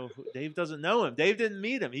doesn't know. Dave doesn't know him. Dave didn't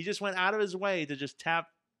meet him. He just went out of his way to just tap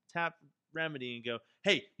Remedy and go,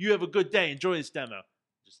 "Hey, you have a good day. Enjoy this demo."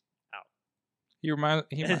 Just out.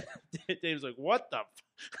 Dave's like, "What the?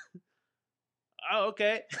 Oh,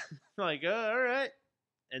 okay." Like, all right.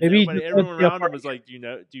 And Maybe everyone around him was like, "Do you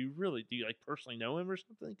like personally know him or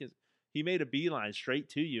something?" Because he made a beeline straight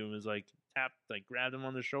to you and was like, grabbed him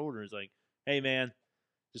on the shoulder. He's like, "Hey, man,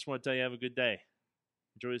 just want to tell you, have a good day.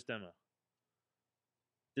 Enjoy this demo."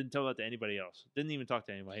 Didn't tell that to anybody else. Didn't even talk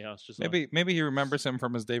to anybody else. Just maybe he remembers him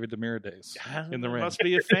from his David Demir days in the ring. Must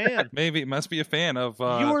be a fan. Maybe must be a fan of.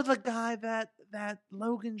 You're the guy that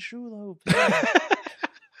Logan Shulo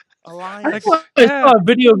Alliance. I saw a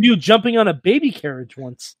video of you jumping on a baby carriage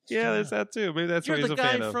once. Yeah, there's that too. Maybe that's You're what he's the a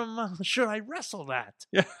fan guy of. from Should I Wrestle That?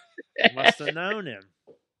 Yeah. Must have known him.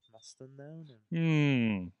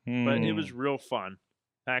 But it was real fun.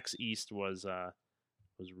 PAX East was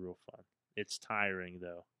real fun. It's tiring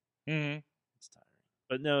though. Mm-hmm. It's tiring.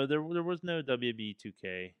 But no, there was no WB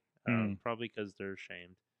 2K. Probably because they're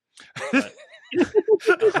ashamed. But,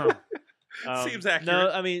 seems accurate. No,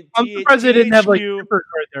 I mean, I'm surprised they didn't have like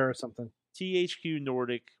Supercard there or something. THQ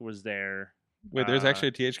Nordic was there. Wait, there's actually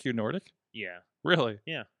a THQ Nordic? Yeah. Really?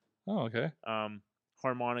 Yeah. Oh, okay.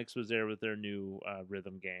 Harmonix was there with their new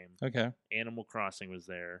rhythm game. Okay. Animal Crossing was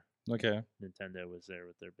there. Okay. Nintendo was there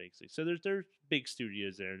with their big studios. So there's big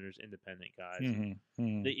studios there, and there's independent guys,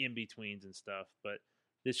 the in-betweens and stuff. But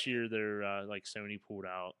this year they're like Sony pulled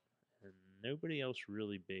out, and nobody else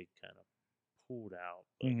really big kind of pulled out.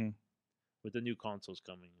 But with the new consoles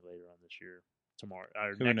coming later on this year,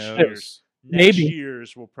 next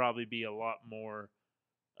year's will probably be a lot more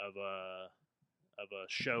of a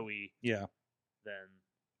showy than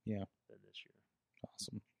this year.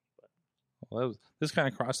 Awesome. Well, this kind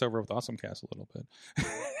of crossed over with AwesomeCast a little bit.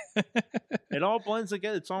 It all blends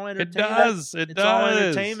together. It's all entertainment. It does. All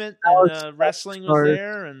entertainment. And, wrestling was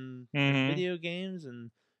there, and video games,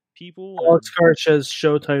 and people. Alex Karch has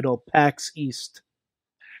show title PAX East.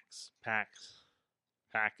 PAX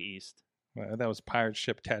East. Well, that was Pirate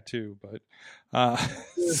Ship Tattoo, but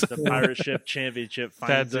the Pirate Ship Championship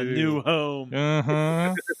finds a new home.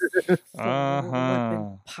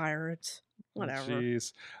 Pirates, whatever.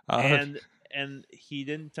 Jeez. And he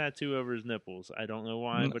didn't tattoo over his nipples. I don't know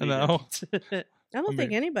why, but he no. didn't. I don't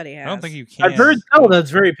think anybody has. I don't think you can. I've heard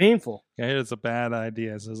that's very painful. Yeah, it's a bad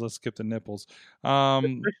idea. It says let's skip the nipples.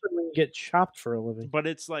 Especially when you get chopped for a living. But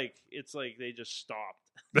it's like they just stopped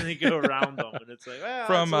and they go around them, and it's like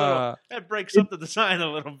that breaks up the design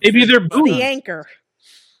a little bit. Maybe they're the anchor.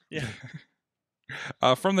 Yeah.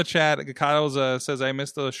 From the chat, Kakados says, I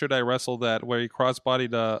missed the Should I Wrestle That where he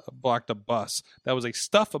cross-bodied blocked a bus. That was a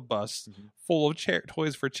Stuff-A-Bus full of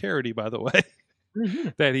toys for charity, by the way,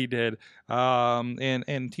 that he did.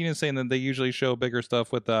 And Tina's saying that they usually show bigger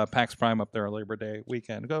stuff with PAX Prime up there on Labor Day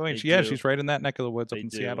weekend. She's right in that neck of the woods up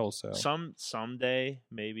in Seattle. So someday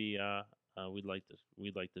maybe we'd like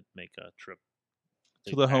to make a trip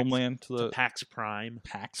to the homeland, to PAX Prime.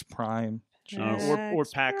 PAX Prime. Or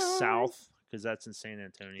PAX South. Because that's in San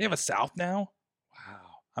Antonio. They have a South now? Wow.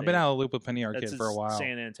 I've been out of the loop with Penny Arcade for a while.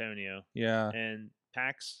 San Antonio. Yeah. And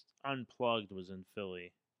PAX Unplugged was in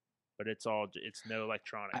Philly. But it's no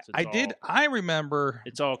electronics. I remember.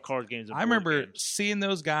 It's all card games and I remember games. seeing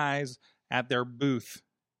those guys at their booth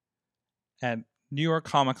at New York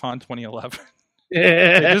Comic Con 2011.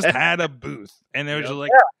 They just had a booth. And they were just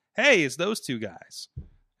like, hey, it's those two guys.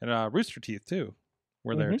 And Rooster Teeth, too.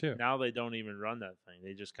 We're there too. Now they don't even run that thing.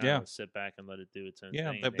 They just kind of sit back and let it do its own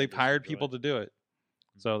thing. Yeah, they've hired people to do it.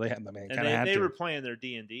 So they had they were playing their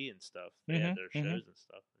D&D and stuff. They had their shows and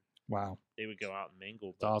stuff. Wow. They would go out and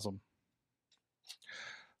mingle. It's awesome.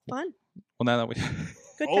 Fun. Well, now that we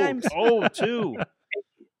good times. Too.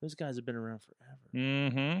 Those guys have been around forever.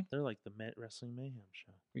 Mm-hmm. They're like the Wrestling Mayhem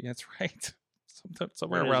show. Yeah, that's right.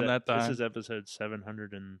 Somewhere around that time. This is episode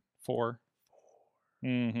 704.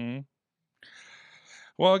 Mm-hmm.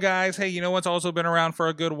 Well, guys, hey, you know what's also been around for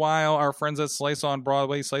a good while? Our friends at Slice on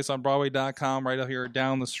Broadway, sliceonbroadway.com, right up here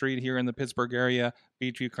down the street here in the Pittsburgh area,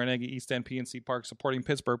 Beachview, Carnegie, East End, PNC Park, supporting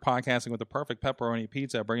Pittsburgh podcasting with the perfect pepperoni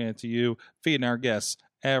pizza, bringing it to you, feeding our guests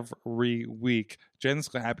every week. Jen's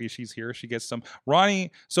happy she's here. She gets some.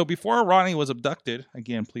 Ronnie, so before Ronnie was abducted,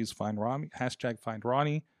 again, please find Ronnie, #find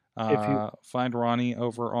Ronnie. Find Ronnie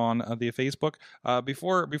over on the Facebook.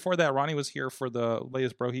 Before that, Ronnie was here for the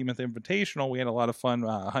latest Brohemoth Invitational. We had a lot of fun.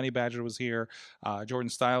 Honey Badger was here. Jordan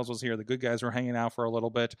Styles was here. The good guys were hanging out for a little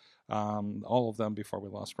bit. All of them before we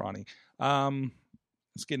lost Ronnie.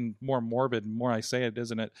 It's getting more morbid the more I say it,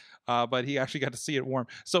 isn't it? But he actually got to see it warm.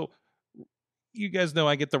 So you guys know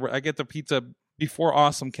I get the pizza before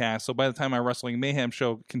Awesome Cast. So by the time my Wrestling Mayhem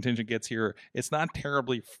show contingent gets here, it's not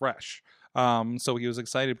terribly fresh. So he was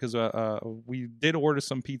excited because we did order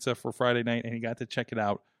some pizza for Friday night, and he got to check it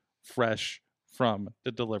out fresh from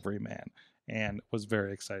the delivery man, and was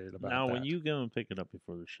very excited about it. Now, when you go and pick it up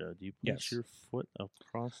before the show, do you place your foot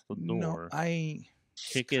across the door? No, I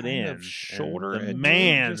kick it in, shoulder it.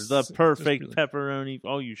 The perfect pepperoni.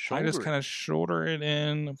 Oh, you shoulder. I just kind of shoulder it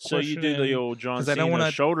in. So you do the old John Cena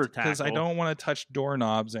shoulder tackle. Because I don't want to touch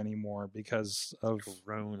doorknobs anymore because of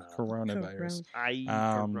coronavirus.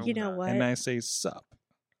 You know what? And I say sup.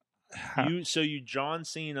 You John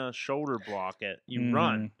Cena shoulder block it. You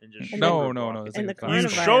run and just no. And the you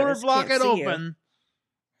shoulder block it open.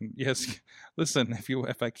 Yes. Listen,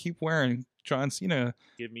 if I keep wearing John Cena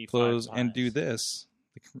clothes and do this,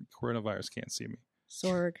 the coronavirus can't see me.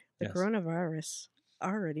 Sorg, the coronavirus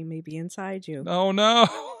already may be inside you. Oh no.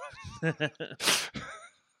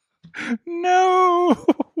 No.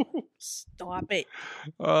 Stop it.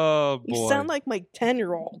 Oh boy. You sound like my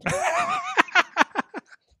 10-year-old.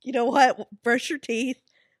 You know what? Brush your teeth,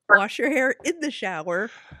 wash your hair in the shower.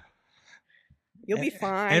 You'll be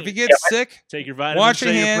fine. And if you get sick, take your vitamins, wash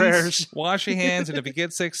your hands, prayers. Wash your hands, and if you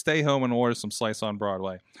get sick, stay home and order some Slice on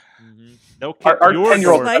Broadway. Mm-hmm. They'll kick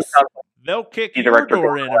They'll kick your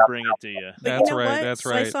door in and bring it to you. But you know what? That's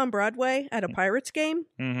right. Slice on Broadway at a Pirates game.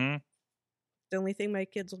 Mm-hmm. The only thing my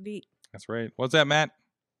kids will eat. That's right. What's that, Matt?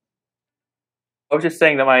 I was just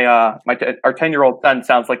saying that our 10-year-old son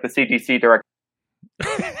sounds like the CDC director.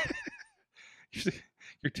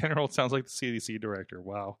 Your 10-year-old sounds like the CDC director.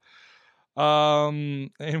 Wow.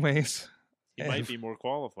 Anyways, he might be more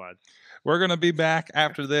qualified. We're gonna be back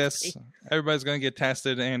after this. Everybody's gonna get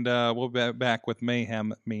tested, and we'll be back with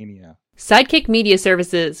Mayhem Mania. Sidekick Media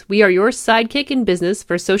Services. We are your sidekick in business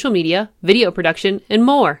for social media, video production, and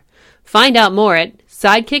more. Find out more at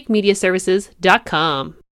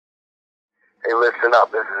sidekickmediaservices.com. Hey, listen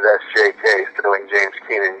up. This is SJK, doing James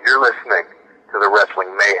Keenan. You're listening to the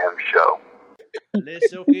Wrestling Mayhem Show.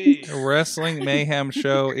 The Wrestling Mayhem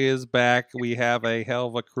Show is back. We have a hell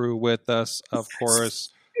of a crew with us, of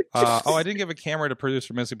course. I didn't give a camera to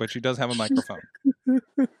producer Missy, but she does have a microphone.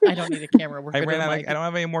 I don't need a camera. I don't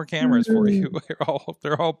have any more cameras for you.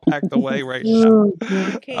 They're all packed away right now.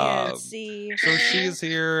 Can't see. So she's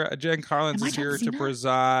here. Jen Carlins is here to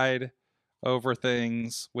preside over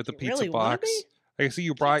things with the You pizza really wanna box. be? I see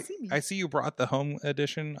you Can't brought. see me. I see you brought the home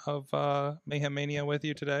edition of Mayhem Mania with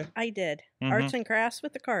you today. I did. Mhm. Arts and crafts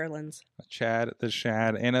with the Carlins. Chad, the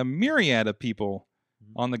Shad, and a myriad of people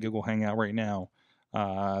on the Google Hangout right now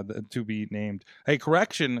to be named. Hey,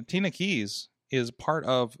 correction, Tina Keys is part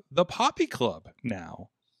of the Poppy Club now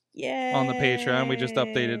Yeah. on the Patreon. We just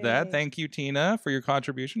updated that. Thank you, Tina, for your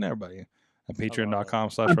contribution, everybody. At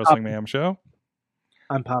patreon.com/Wrestling Mayhem Show.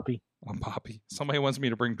 I'm Poppy. I'm Poppy. Somebody wants me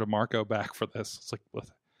to bring DeMarco back for this. It's like, what?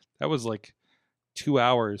 That was like 2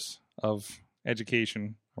 hours of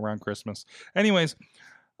education around Christmas. Anyways,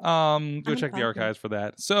 go check the archives for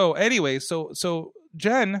that. So, anyway, so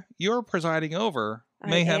Jen, you're presiding over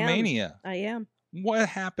Mayhem Mania. I am. What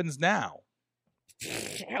happens now?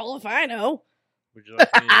 Hell if I know. Would you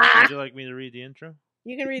like me to read the intro?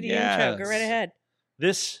 You can read the intro. Go right Yes. ahead.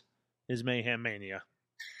 This is Mayhem Mania.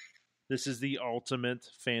 This is the ultimate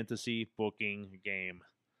fantasy booking game.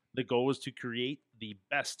 The goal is to create the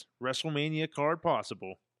best WrestleMania card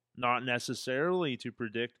possible, not necessarily to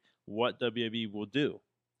predict what WWE will do.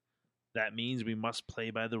 That means we must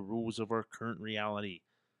play by the rules of our current reality.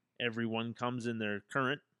 Everyone comes in their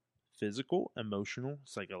current physical, emotional,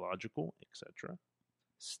 psychological, etc.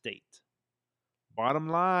 state. Bottom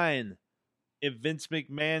line, if Vince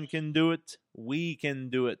McMahon can do it, we can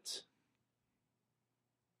do it.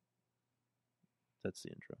 That's the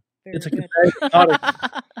intro. Very It's a good. comparative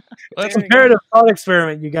thought, Let's comparative thought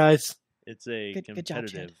experiment, you guys. It's a Good job,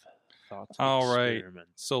 Chad. competitive thought All right. experiment.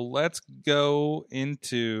 So let's go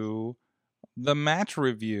into the match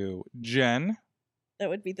review. Jen, That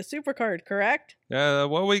would be the supercard, correct?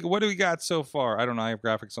 what do we got so far? I don't know. I have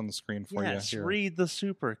graphics on the screen for Yes, you. Here. read the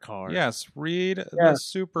super card. Yes, read the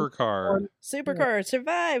super card. Supercard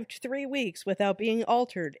survived 3 weeks without being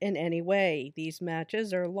altered in any way. These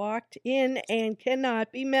matches are locked in and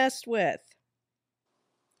cannot be messed with.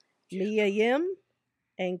 Mia Yim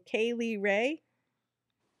and Kaylee Ray.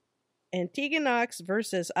 And Tegan Knox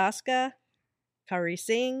versus Asuka, Kari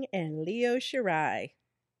Singh, and Leo Shirai.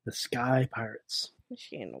 The Sky Pirates.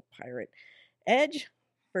 She ain't no pirate. Edge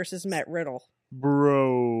versus Matt Riddle.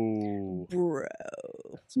 Bro. Bro.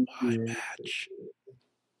 That's my match.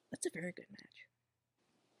 That's a very good match.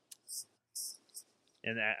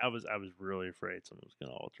 And I was really afraid someone was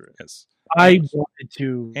going to alter it. Yes. I wanted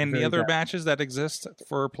to. And the very other bad. matches that exist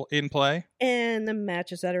for in play. And the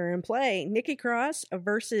matches that are in play. Nikki Cross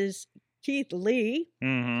versus Keith Lee.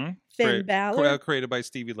 Mm-hmm. Finn Balor. Created by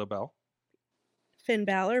Stevie LaBelle. Finn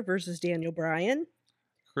Balor versus Daniel Bryan.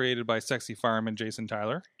 Created by Sexy Fireman Jason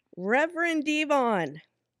Tyler. Reverend Devon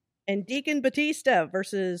and Deacon Batista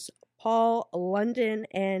versus Paul London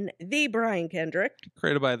and the Brian Kendrick.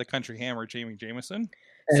 Created by the Country Hammer Jamie Jameson.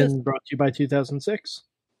 And brought to you by 2006.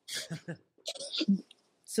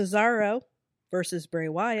 Cesaro versus Bray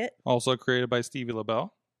Wyatt. Also created by Stevie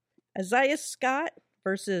LaBelle. Isaiah Scott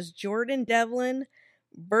versus Jordan Devlin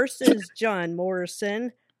versus John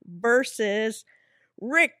Morrison versus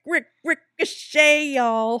Ricochet,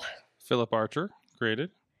 y'all. Philip Archer created.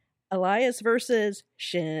 Elias versus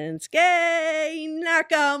Shinsuke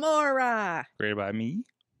Nakamura. Created by me.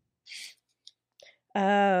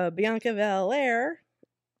 Bianca Belair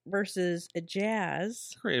versus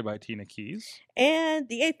Jazz. Created by Tina Keys. And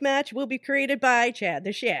the 8th match will be created by Chad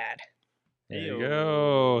the Shad. There you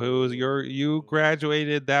go. You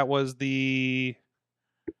graduated. That was the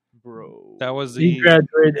Bro. That was He the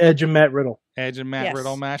graduated Edge and Matt Riddle. Edge and Matt Yes.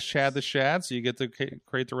 Riddle match. Chad the Shad. So you get to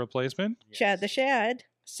create the replacement. Chad the Shad.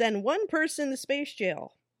 Send one person to space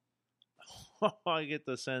jail. I get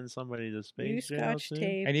to send somebody to space Use jail scotch too?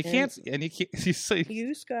 tape. And you can't. You say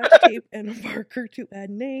Use scotch tape and a marker to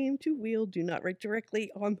add name to wheel. Do not write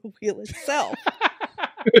directly on the wheel itself.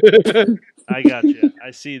 I got you.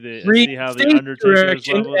 I see how the Stage Undertaker's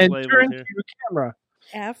direction level is and labeled turn here. to your camera.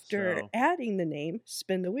 After So- adding the name,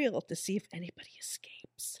 spin the wheel to see if anybody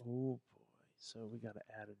escapes. Oh boy! So we got to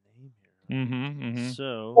add a name here. Mm-hmm, mm-hmm.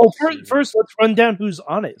 So Well, let's see. first let's run down who's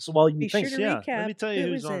on it. So while you Be think, sure to Yeah, recap let me tell you who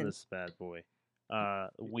who's is on in. this bad boy.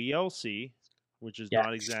 WLC, which is Yes.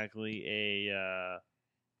 not exactly a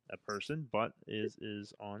person, but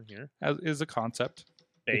is on here. As is a concept.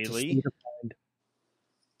 it's a Bailey, state of mind.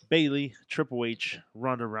 Bailey, Triple H,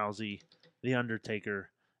 Ronda Rousey, The Undertaker,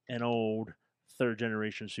 and old third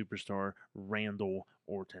generation superstar Randall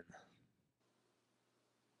Orton.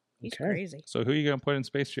 He's Okay. crazy. So who are you going to put in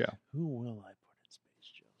Space Jail? Who will I put in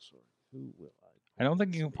Space Jail? Sorry, who will I? I don't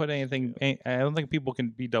think you can put anything. I don't think people can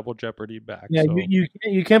be double Jeopardy back. Yeah, so.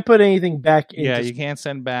 you can't put anything back into Yeah, you can't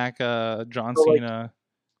send back John So, like, Cena.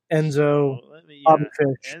 Enzo, Let me, Bobby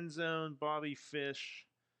Fish. End Zone, Bobby Fish.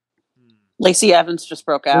 Lacey Evans just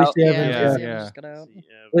broke out. Lacey Evans, Lacey Evans just got out.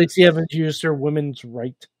 Lacey Evans used her women's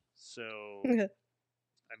right. So, I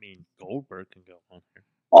mean, Goldberg can go on here.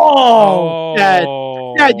 Oh,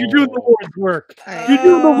 Dad, you're doing the Lord's work. You're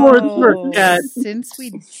doing the Lord's work, Dad. Since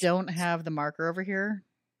we don't have the marker over here,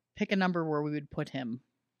 pick a number where we would put him.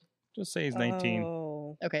 Just say he's 19.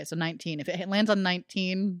 Oh. Okay, so 19. If it lands on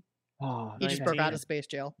 19, he just broke 19. out of space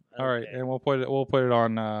jail. All right, and we'll put it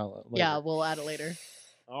on. Later. Yeah, we'll add it later.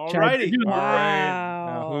 Alrighty. All right.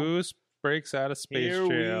 Now, Wow. who breaks out of space Here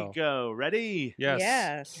jail? we go. Ready? Yes.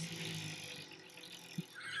 Yes.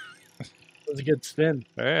 That was a good spin.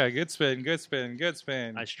 Yeah, good spin.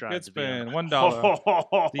 I strive Good to be spin. on-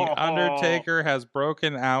 $1. The Undertaker has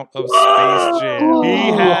broken out of space jail.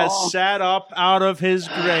 He has sat up out of his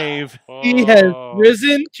grave. He has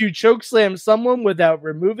risen to chokeslam someone without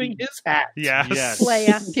removing his hat. Yes.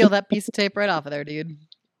 Leia, peel that piece of tape right off of there, dude.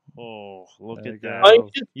 Oh, look There at you that. go.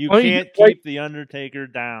 You Why don't you can't just keep the Undertaker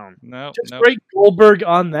down. No, Just no. break Goldberg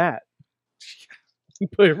on that.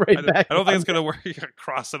 Put it right back. I don't think it's on. gonna work. You gotta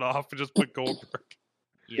cross it off and just put Goldberg.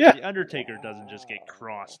 Yeah. The Undertaker doesn't just get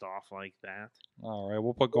crossed off like that. All right,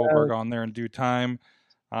 we'll put Goldberg on there in due time.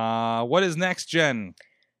 What is next, Jen?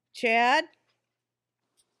 Chad,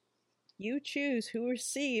 you choose who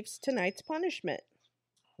receives tonight's punishment.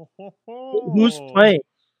 Who's playing?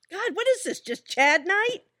 God, what is this? Just Chad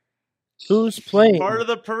night? Who's playing? Part of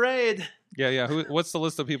the parade. Yeah. What's the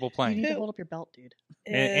list of people You playing? need to hold up your belt, dude.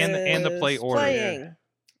 And the play Is order. Playing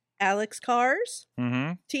Alex Cars,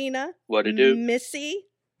 Mm-hmm. Tina, What to do? Missy.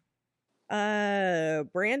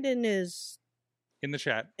 Brandon is In the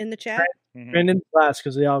chat. in the chat. Mhm. Brandon's last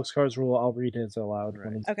because the Alex Cars rule. I'll read his aloud. Right.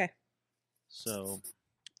 When Okay. So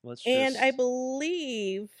let's And just... I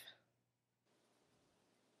believe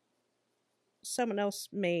someone else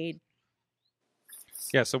made.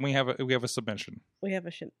 Yes, and we have a submission. We have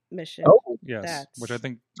a mission. Oh, Yes, That's- which I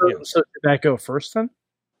think. so, Yes. so did that go first then?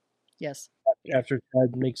 Yes. After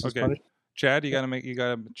Chad makes his Okay, punishment? Chad, you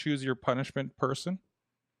gotta choose your punishment person.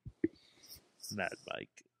 Mad Mike.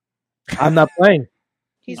 I'm not playing.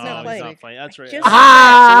 He's Oh, not playing. He's not playing. That's right.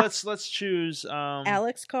 Just So let's choose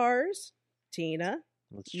Alex Cars, Tina,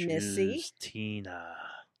 let's Missy. choose Tina.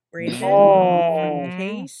 Brandon, Oh.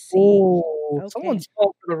 Casey. Oh, Okay. someone's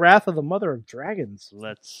falling for the wrath of the Mother of Dragons.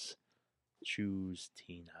 Let's choose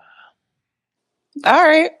Tina. All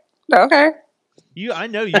right. Okay. I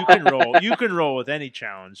know you can roll. You can roll with any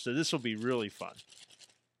challenge, so this will be really fun.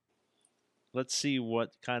 Let's see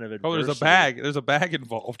what kind of adversity. Oh, there's a bag. There's a bag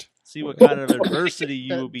involved. See what kind of adversity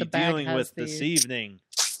you will be The bag dealing has with this the- evening.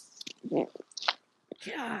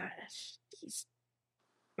 Gosh. He's...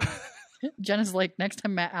 Jen is like, next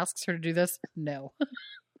time Matt asks her to do this, no.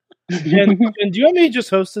 Jen, do you want me to just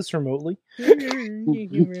host this remotely? Do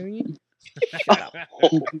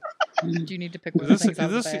you need to pick one of the things out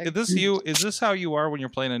of the bag? Is this how you are when you're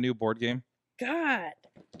playing a new board game? God.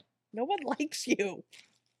 No one likes you.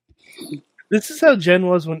 This is how Jen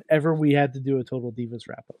was whenever we had to do a Total Divas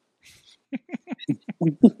wrap up.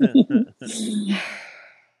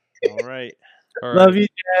 All right. Love you,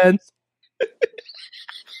 Jen.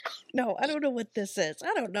 No, I don't know what this is.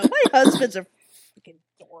 I don't know. My husband's a freaking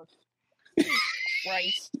dork.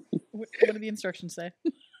 Christ. What do the instructions say?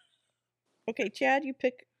 Okay, Chad, you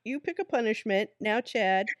pick a punishment. Now,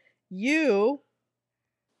 Chad, you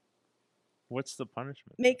What's the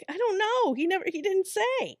punishment? make. I don't know. He didn't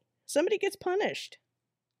say. Somebody gets punished.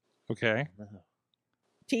 Okay.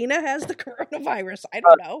 Tina has the coronavirus. I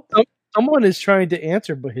don't know. Someone is trying to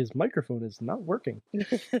answer, but his microphone is not working.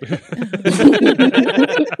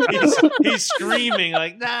 he's screaming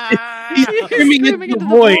like, nah. He's screaming into the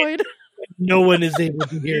void. No one is able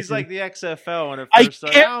to hear He's him. like the XFL when it I first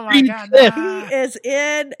started. can't Oh my read god! this. nah. He is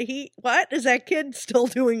in. What is that kid still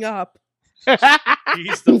doing up?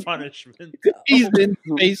 He's the punishment. He's in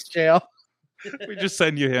space jail. We just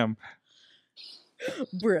send you him.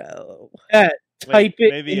 Bro. Type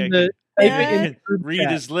it maybe in I the. can- Type it in the group Read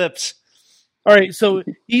chat. his lips. All right, so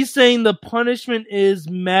he's saying the punishment is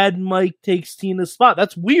Mad Mike takes Tina's spot.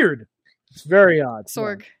 That's weird. It's very odd.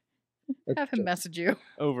 Sorg, No, have him message you.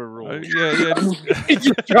 Overruled. Yeah. he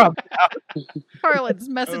just dropped out. Carlin's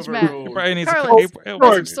message Matt. Overruled. Brian needs Carlin's a Sorg, we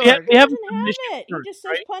have He the doesn't have submission it. He first, just says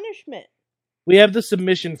right? punishment. We have the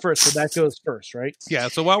submission first, so that goes first, right? Yeah.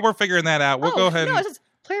 So while we're figuring that out, we'll go ahead. No, And, it says,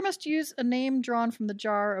 player must use a name drawn from the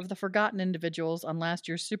jar of the forgotten individuals on last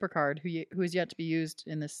year's supercard who is yet to be used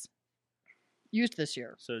this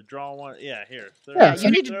year. So draw one. Yeah, here. Yeah,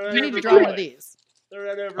 you need to draw one of these. Throw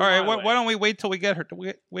that over all right. my Why way. don't we wait till we get her?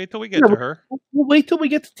 Wait till we get Yeah, to her. We'll wait till we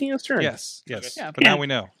get to Tina's turn. Yes. Okay. Yeah, But now we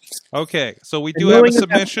know. Okay. So we And do have a knowing that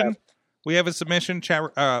that's submission. We have a submission.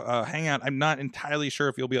 Chat. Hang on. I'm not entirely sure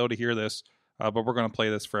if you'll be able to hear this, but we're going to play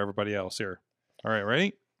this for everybody else here. All right,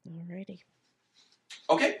 ready? Alrighty.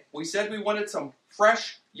 Okay, we said we wanted some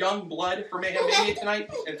fresh, young blood for Mayhem Mania tonight,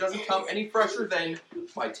 and it doesn't come any fresher than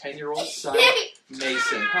my 10-year-old son,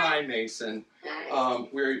 Mason. Hi, Mason.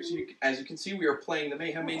 As you can see, we are playing the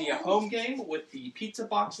Mayhem Mania home game with the pizza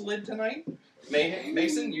box lid tonight.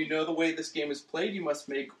 Mason, you know the way this game is played. You must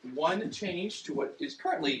make one change to what is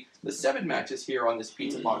currently the 7 matches here on this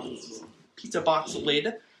pizza box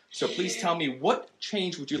lid. So please tell me, what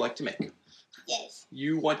change would you like to make? Yes.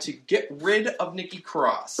 You want to get rid of Nikki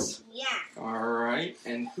Cross. Yeah. All right.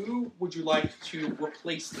 And who would you like to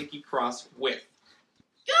replace Nikki Cross with?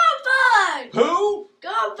 Goldberg! Who?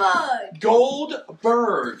 Goldberg!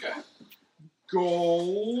 Goldberg.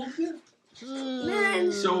 Gold.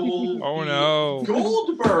 So. Oh no.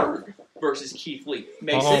 Goldberg versus Keith Lee.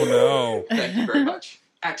 Mason. Oh no. Thank you very much.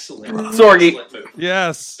 Excellent. Sorgi. Excellent move.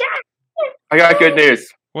 Yes. I got good news.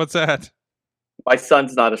 What's that? My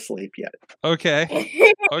son's not asleep yet.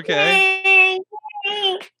 Okay. Okay.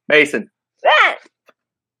 Mason.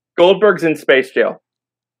 Goldberg's in space jail.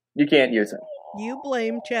 You can't use him. You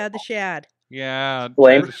blame Chad the Shad. Yeah.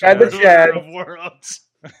 Blame Chad the Shad.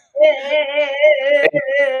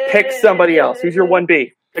 Pick somebody else. Who's your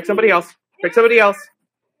 1B? Pick somebody else. Pick somebody else.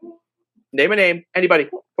 Name a name. Anybody.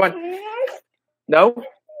 Come on. No?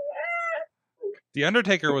 The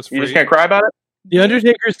Undertaker was free. You just gonna cry about it? The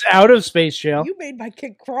Undertaker's out of space jail. You made my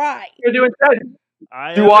kid cry. You're doing instead.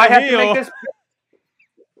 Do I have to make this?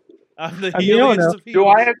 I'm the I heel. mean, against the Do heel.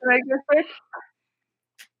 I have to make this pick?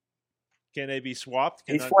 Can they be swapped?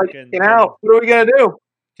 He's flaking out. What are we gonna do?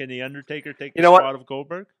 Can the Undertaker take You the know what? spot of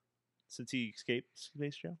Goldberg since he escaped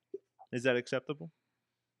space jail? Is that acceptable?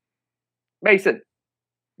 Mason,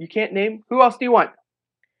 you can't name. Who else do you want?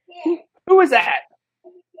 Who is that?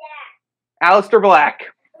 Aleister Black.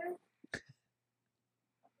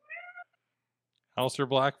 Aleister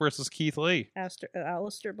Black versus Keith Lee.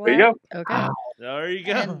 Aleister Black. There you go. Okay. There you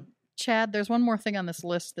go. And Chad, there's one more thing on this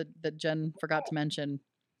list that Jen forgot to mention.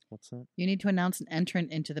 What's that? You need to announce an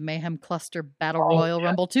entrant into the Mayhem Cluster Battle Royal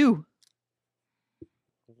Rumble 2.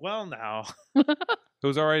 Well, now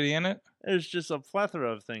Who's already in it? there's just a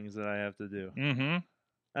plethora of things that I have to do, Mm-hmm.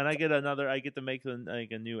 and I get to make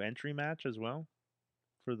a new entry match as well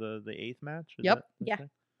for the 8th match. Is Yep. that Yeah. okay?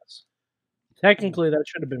 Technically, that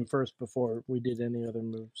should have been first before we did any other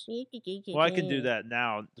moves. Well, I can do that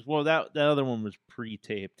now. Well, that other one was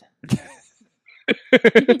pre-taped.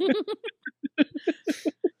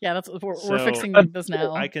 Yeah, that's we're So, fixing this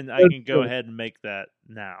now. I can go ahead and make that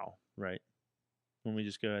now, right? When we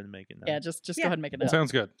just go ahead and make it now. Yeah, just go ahead and make it now.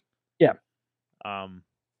 Sounds good.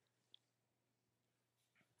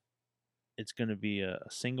 It's going to be a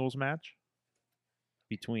singles match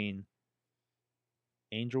between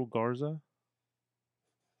Angel Garza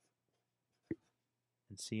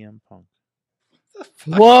and CM Punk.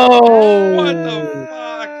 Whoa! What the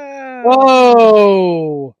fuck?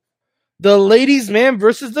 Whoa! The ladies' man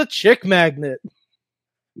versus the chick magnet.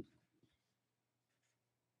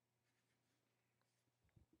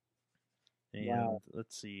 And Wow.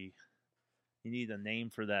 let's see. You need a name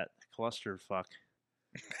for that clusterfuck.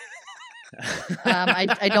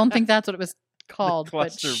 I don't think that's what it was called,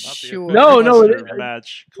 but Cluster- sure. No, Cluster it-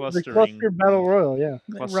 match. The Clustering. cluster battle royal, yeah.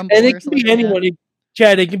 Cluster- Rumble And or it can something be like that. anyone.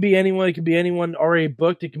 Chad, it can be anyone. It can be anyone already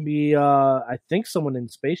booked. It can be, I think, someone in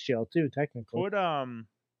space jail too. Technically,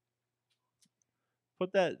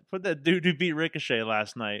 Put that dude who beat Ricochet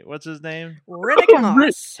last night. What's his name? Riddick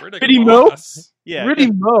Moss. Riddy Mo. Yeah, Riddy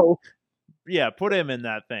Mo. yeah. Put him in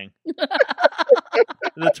that thing.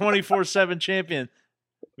 The 24/7 champion.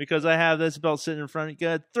 Because I have this belt sitting in front of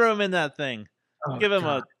you. Throw him in that thing. Oh, Give him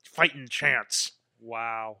God. a fighting chance.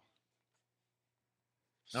 Wow.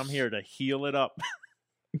 I'm here to heal it up.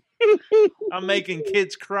 I'm making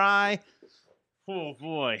kids cry. Oh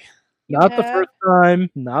boy. Not the first time.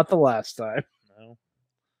 Not the last time. No.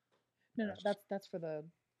 No, that's for the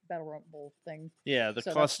Battle Rumble thing. Yeah, the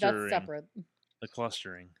So clustering. That's separate. The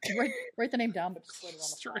clustering. Write the name down, but just write it on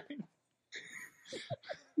the fly.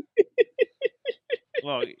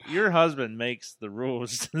 Well, your husband makes the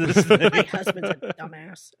rules to this thing. My husband's a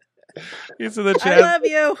dumbass. He's in the I chat. love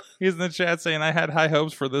you. He's in the chat saying, "I had high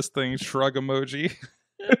hopes for this thing." Shrug emoji.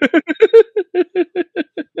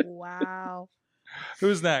 Wow.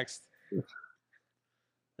 Who's next?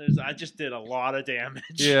 I just did a lot of damage.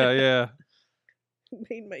 Yeah.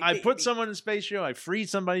 Made my I put baby- someone in space jail. I freed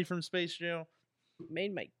somebody from space jail.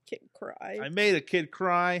 made my kid cry. I made a kid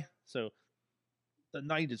cry. So the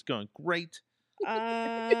night is going great.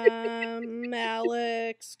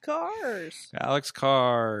 Alex Cars. Alex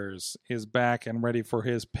Cars is back and ready for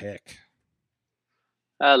his pick.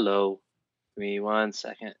 Hello. Give me 1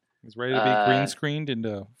 second. He's ready to be green screened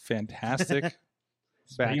into fantastic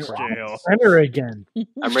background. Center again.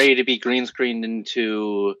 I'm ready to be green screened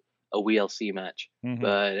into a WLC match. Mm-hmm.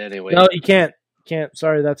 But anyway. No, you can't. Can't.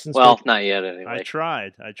 Sorry, that's in well, not yet anyway. I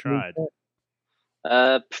tried.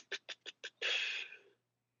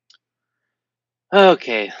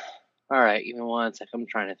 Okay. All right. Give me 1 second. I'm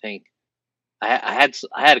trying to think. I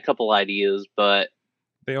had a couple ideas, but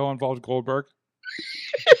they all involved Goldberg.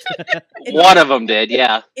 One of them did,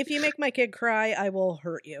 yeah. If you make my kid cry, I will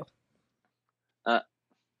hurt you. I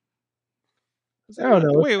don't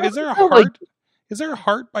know. Wait, is there a heart? Is there a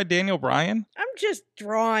heart by Daniel Bryan? I'm just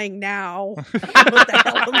drawing now. What the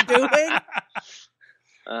hell I'm doing?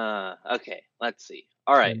 Okay. Let's see.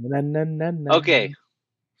 All right. Okay.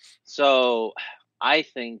 So I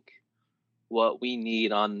think what we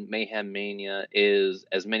need on Mayhem Mania is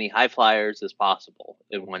as many high flyers as possible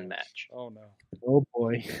in one match. Oh no. Oh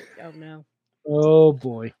boy. Oh no. Oh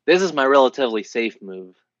boy. This is my relatively safe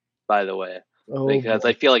move, by the way. Oh, because boy.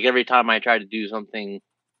 I feel like every time I try to do something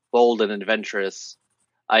bold and adventurous,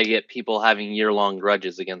 I get people having year-long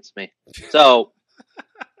grudges against me. So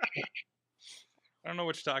I don't know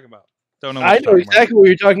what you're talking about. Don't know. I know exactly what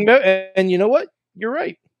you're talking about, and you know what? You're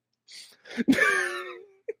right.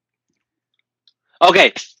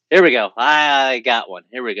 Okay, here we go. I got one.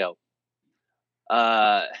 Here we go.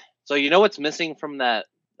 So you know what's missing from that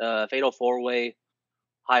Fatal 4-Way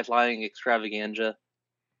high-flying extravaganza?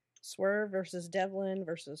 Swerve versus Devlin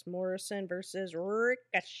versus Morrison versus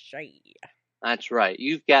Ricochet. That's right.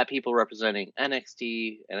 You've got people representing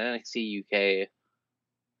NXT and NXT UK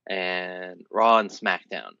and Raw and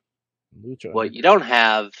SmackDown. Lucha. What you don't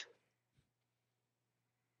have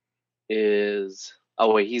is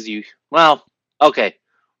well, okay.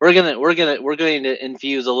 We're going to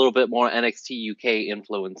infuse a little bit more NXT UK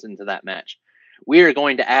influence into that match. We are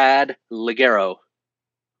going to add Ligero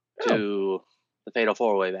to the Fatal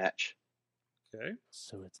 4-Way match. Okay.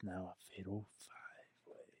 So it's now a Fatal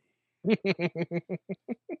 5-Way.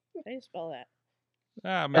 How do you spell that?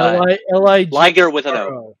 Liger with an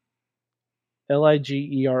O.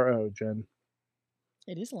 Ligero, Jen.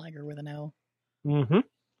 It is Liger with an O. Mm-hmm.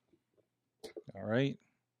 All right.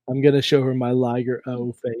 I'm going to show her my Liger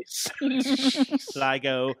O face.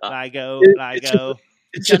 Ligo.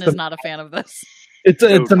 Jen is not a fan of this. It's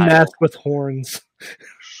a mask with horns.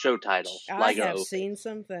 Show title. I have seen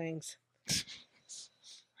some things.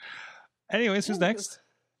 Anyways, who's next?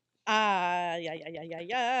 I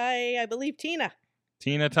believe Tina.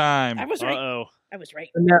 Tina time. I was right. I was right.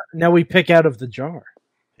 And now we pick out of the jar.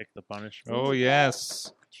 Pick the punishment. Oh,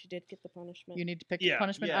 yes. She did get the punishment. You need to pick the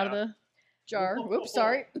punishment out of the jar. Whoops,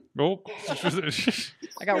 sorry. Oh.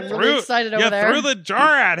 I got really excited over there. You threw the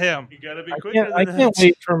jar at him. You gotta be quicker I can't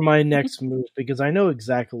wait for my next move because I know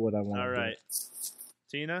exactly what I want. All right.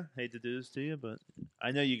 Tina, hate to do this to you, but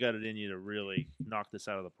I know you got it in you to really knock this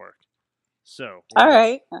out of the park. So, all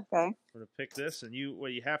right, okay. We're gonna pick this, and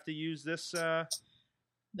you have to use this.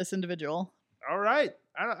 This individual. All right,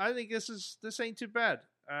 I think this ain't too bad.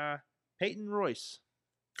 Peyton Royce.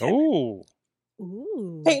 Oh.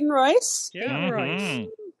 Ooh. Peyton Royce. Yeah. Peyton Royce.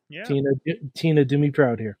 Yeah. Tina, do me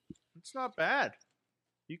proud here. It's not bad.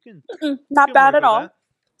 You can. Not bad at all. That.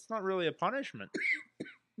 It's not really a punishment.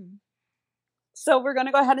 So we're going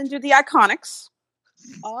to go ahead and do the Iconics.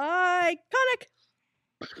 Iconic.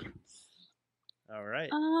 All right.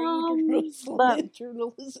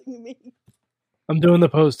 Journalism me. I'm doing the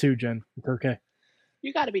pose too, Jen. It's okay.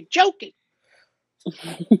 You got to be joking.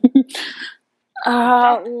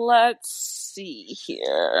 Let's see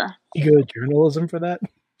here. You go to journalism for that?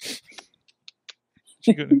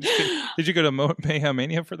 Did you go to Mayhem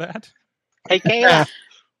Mania for that? Hey, KF.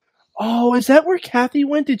 Oh, is that where Kathy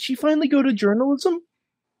went? Did she finally go to journalism?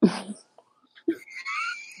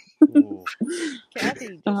 Kathy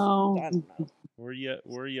just, I don't know. Where you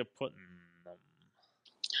putting them?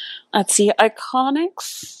 Let's see.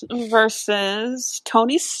 Iconics versus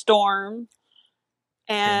Tony Storm.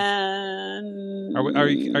 And are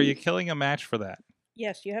you killing a match for that?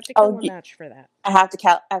 Yes, you have to kill a match for that. I have to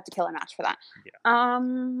kill a match for that. Yeah.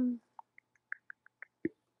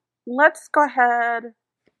 Let's go ahead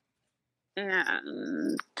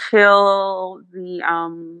and kill the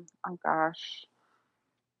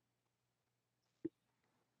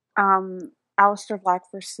Aleister Black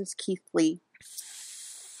versus Keith Lee.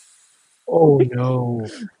 Oh no.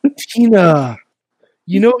 Tina,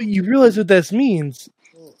 you realize what this means.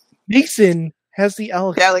 Mason has the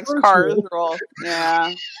Alex Cars rule.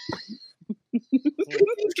 Yeah.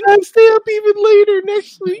 He's gonna stay up even later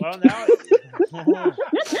next week. Well, now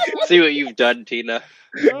See what you've done, Tina.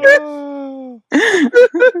 Do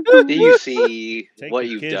you see take what the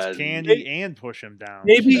you've kid's done? candy and push him down.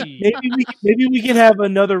 Maybe we can have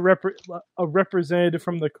another a representative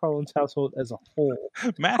from the Collins household as a whole.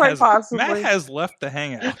 Matt Quite has possibly. left the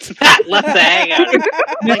hangout. Matt left the hangout.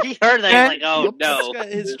 Like he heard that, he's like, "Oh no,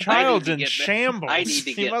 His I child's need in to get shambles. I need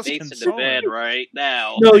to He get must Mason to console bed him." right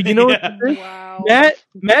now." No, you know what? Wow.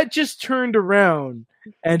 Matt just turned around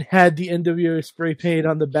and had the NWO spray paint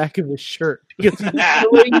on the back of his shirt because he's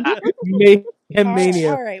feeling Mayhem All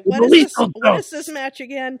right. With What is this match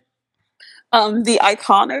again? The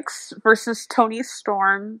Iconics versus Tony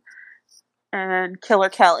Storm and Killer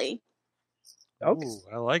Kelly. Okay. Ooh,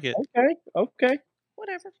 I like it. Okay.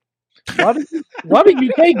 Whatever. A lot of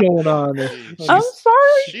UK going on. I'm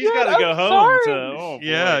sorry. She's got to go home to. Oh, boy.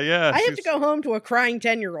 Yeah. I have to go home to a crying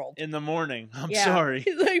 10-year-old. In the morning. I'm Yeah. sorry.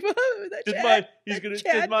 He's like, "Whoa, that Did Chad- my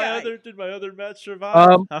that Chad guy." did my other match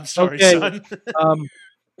survive? I'm sorry, okay. son.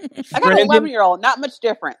 I got an 11-year-old. Not much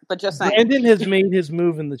different, but just saying. Brandon has made his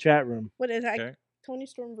move in the chat room. What is that? Okay. Tony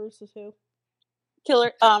Storm versus who?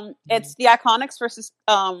 Killer. It's the Iconics versus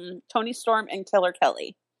Tony Storm and Killer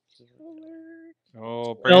Kelly.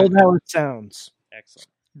 Oh, Spelled how it sounds. Excellent.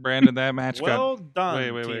 Brandon, that match Well got...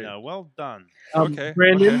 done, Wait. Tina. Well done. Okay.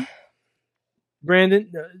 Brandon.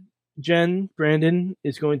 okay. Brandon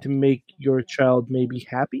is going to make your child maybe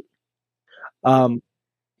happy.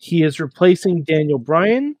 He is replacing Daniel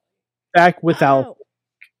Bryan back without. Oh,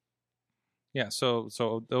 Yeah, so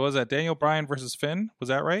was that Daniel Bryan versus Finn? Was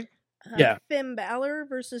that right? Yeah. Finn Balor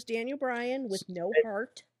versus Daniel Bryan with no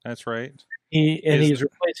heart. That's right. He's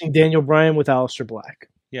replacing Daniel Bryan with Aleister Black.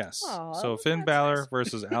 Yes. Aw, So Finn Balor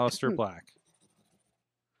versus Aleister Black.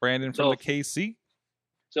 Brandon from So- the KC.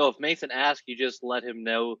 So if Mason asks, you just let him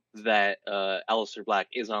know that Aleister Black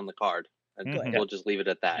is on the card, and Mhm. we'll just leave it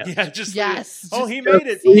at that. Yeah, just Yes. Oh, he Just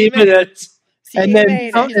made it. leave He made it it. And He then,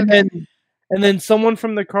 made it. and then someone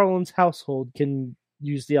from the Carlins household can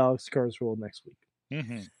use the Alex Cars rule next week.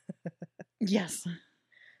 Mm-hmm. Is Yes.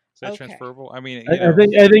 that Okay. transferable? I mean,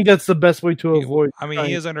 I think that's the best way to avoid. I mean,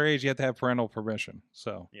 he is underage. You have to have parental permission.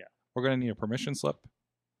 So Yeah. we're going to need a permission slip.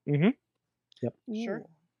 Mm-hmm. Yep. Sure. Ooh.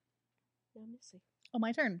 Let me see. Oh,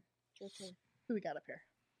 my turn. Your turn. Who we got up here?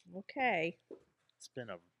 Okay. It's been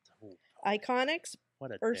a Iconics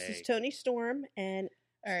what a versus day. Tony Storm and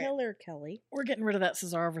All right. Killer Kelly. We're getting rid of that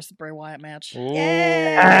Cesaro versus Bray Wyatt match. Ooh.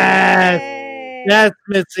 Yay! Yes,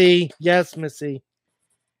 Missy. Yes, Missy.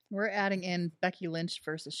 We're adding in Becky Lynch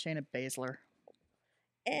versus Shayna Baszler.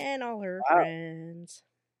 And all her Wow. friends.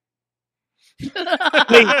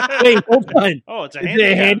 Wait, hold on. Oh, it's a Is it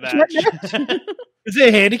a handicap handicap match. Is it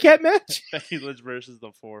a handicap match? Becky Lynch versus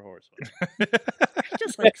the Four Horsemen.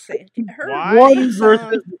 Just like saying her. Why? One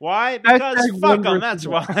versus. Why? Because Hashtag fuck one them. versus That's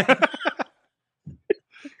one. why.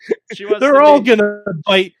 She wants They're to all be- gonna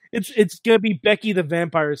bite. It's gonna be Becky the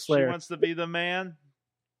Vampire She Slayer. wants to be the man.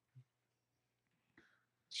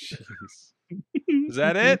 Jeez. Is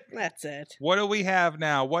that it? That's it. What do we have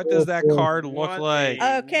now? What does that Oh, card look what like?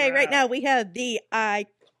 a- Okay, right Wow. now we have the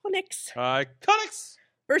Iconics Iconics.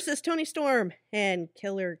 versus Tony Storm and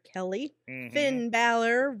Killer Kelly. Mhm. Finn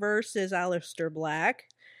Balor versus Aleister Black.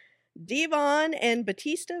 Devon and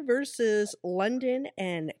Batista versus London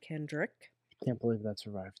and Kendrick. Can't believe that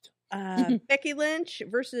survived. Becky Lynch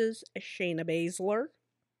versus Shayna Baszler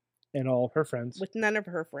And all her friends. with none of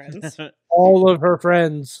her friends. All of her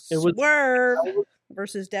friends. It was Swerve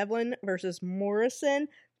versus Devlin versus Morrison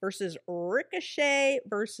versus Ricochet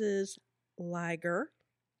versus Liger.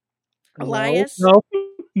 Elias.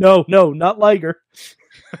 No, not Liger.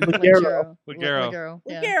 Ligero. Ligero.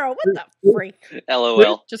 Yeah. Ligero, what the freak?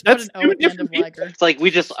 LOL. Just put That's an O two at the end of different Liger. It's like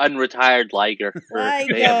we just unretired Liger. For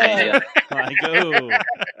Liger. Mayhem Like, oh.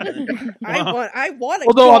 I want to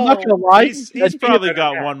Although go. I'm not gonna lie, He's that'd be a probably better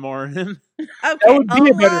got match. one more in him. Okay, would be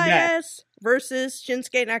a better match. Elias versus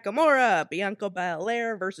Shinsuke Nakamura, Bianca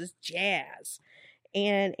Belair versus Jazz,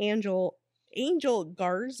 and Angel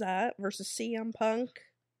Garza versus CM Punk.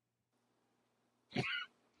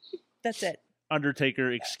 That's it.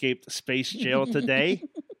 Undertaker escaped space jail today,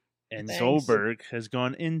 and Thanks. Goldberg has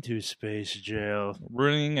gone into space jail.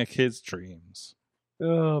 Ruining a kid's dreams.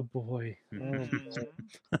 Oh boy.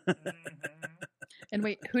 And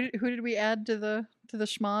wait, who did we add to the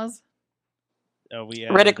schmaz? We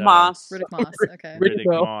Riddick Moss. Riddick Moss. Okay. Riddick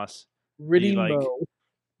Mo. Moss. Riddick like- Mo.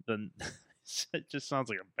 It just sounds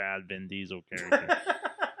like a bad Vin Diesel character.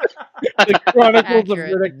 The Chronicles of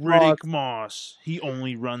Accurate. Riddick Moss. Riddick Moss. He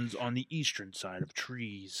only runs on the eastern side of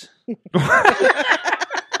trees.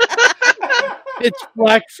 Pitch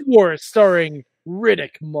Black 4 starring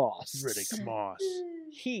Riddick Moss. Riddick Moss.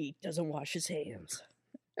 He doesn't wash his hands.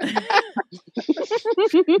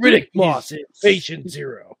 Riddick Moss is Patient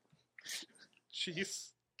Zero.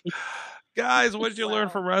 Jeez. Guys, what did you learn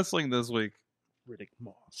from wrestling this week? Riddick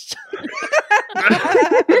Moss.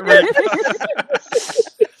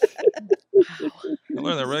 I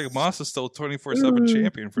learned that Riddick Moss is still 24/7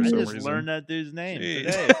 champion for some reason. I just learned that dude's name Jeez.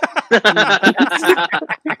 today.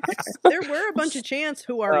 There were a bunch of chants.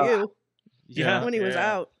 Who are you? Yeah. When he was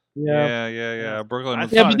out. Yeah. Brooklyn.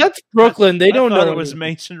 Was Yeah, but that's Brooklyn. They don't know it was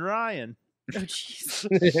Mason Ryan. Oh jeez.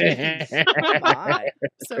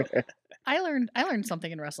 So I learned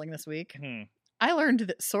something in wrestling this week. I learned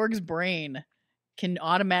that Sorg's brain can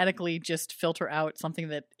automatically just filter out something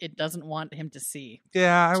that it doesn't want him to see.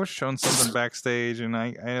 Yeah, I was shown something backstage, and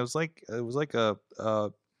it was like a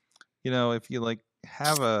if you like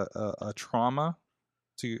have a trauma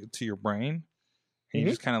to your brain, and you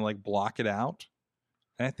just kind of like block it out.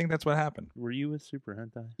 And I think that's what happened. Were you with Super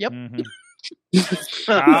Hentai? Yep. Mm-hmm.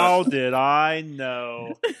 How did I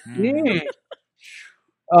know? Mm.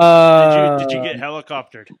 Did you get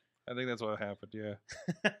helicoptered? I think that's what happened. Yeah.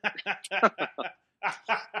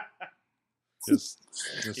 Just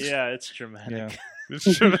yeah, it's dramatic. Yeah,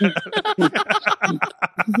 it's dramatic.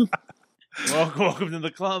 Welcome to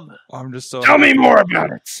the club. I'm just so Tell me more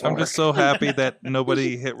about it. I'm just so happy that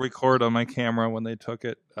nobody hit record on my camera when they took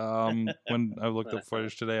it. When I looked at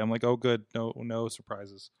footage today, I'm like, oh, good, no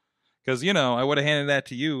surprises. Because I would have handed that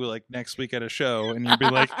to you like next week at a show, and you'd be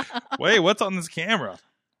like, wait, what's on this camera?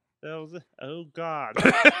 Oh God!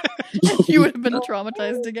 You would have been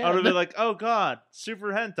traumatized again. I would have been like, oh God, Super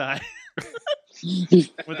Hentai.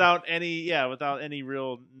 without any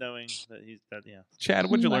real knowing that he's that. Yeah. Chad,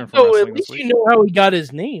 what'd you learn from Oh, wrestling at this least week? you know how he got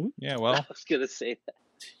his name. Yeah, well, I was gonna say that.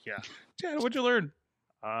 Yeah. Chad, what'd you learn?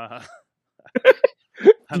 I Did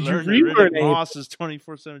you learned that relearn Riddick it? Moss is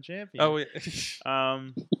 24/7 champion. Oh,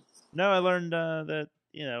 no, I learned that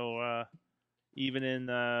even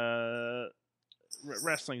in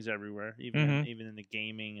wrestling's everywhere, even in the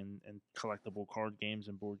gaming and collectible card games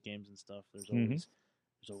and board games and stuff. There's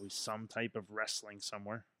always some type of wrestling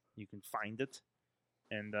somewhere. You can find it,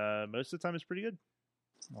 and most of the time it's pretty good.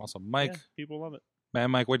 Awesome, Mike. Yeah, people love it.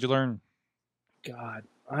 Man, Mike, what'd you learn? God,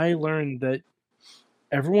 I learned that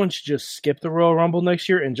everyone should just skip the Royal Rumble next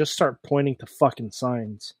year and just start pointing to fucking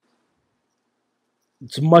signs.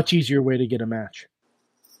 It's a much easier way to get a match.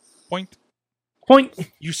 Point.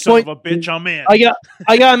 You son of a bitch, I'm in. I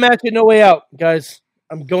got a match at No Way Out, guys.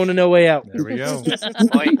 I'm going to No Way Out. There we go.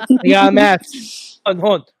 I got a match. Hold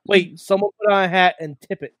on. Wait, someone put on a hat and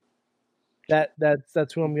tip it.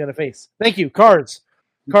 That's who I'm gonna face. Thank you, Cars.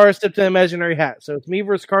 Cars tipped an imaginary hat. So it's me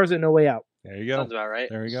versus Cars at No Way Out. There you go. Sounds about right.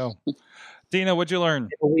 There you go. Dina, what'd you learn?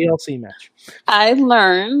 A WLC match. I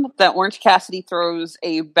learned that Orange Cassidy throws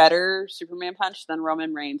a better Superman punch than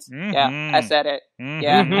Roman Reigns. Mm-hmm. Yeah, I said it.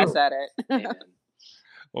 Yeah, I said it.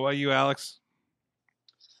 What about you, Alex?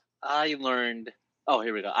 I learned. Oh,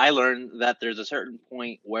 here we go. I learned that there's a certain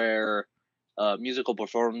point where musical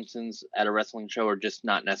performances at a wrestling show are just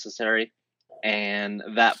not necessary, and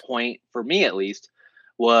that point, for me at least,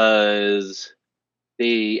 was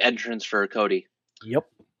the entrance for Cody. Yep.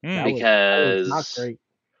 Because that was not great.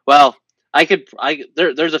 Well,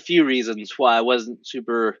 there's a few reasons why I wasn't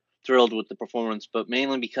super thrilled with the performance, but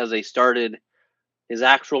mainly because they started his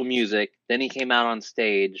actual music, then he came out on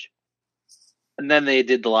stage, and then they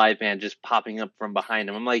did the live band just popping up from behind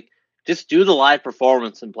him. I'm like, just do the live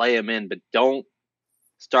performance and play him in, but don't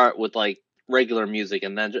start with like regular music.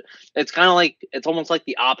 And then it's kind of like, it's almost like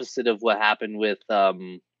the opposite of what happened with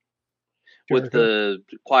the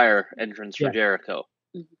choir entrance for Jericho.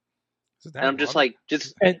 And I'm just like,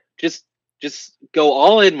 just go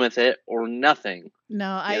all in with it or nothing.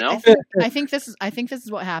 No, I think this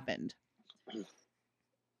is what happened.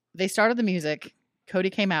 They started the music. Cody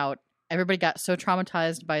came out. Everybody got so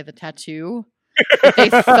traumatized by the tattoo that they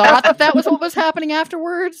thought that was what was happening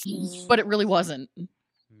afterwards, but it really wasn't.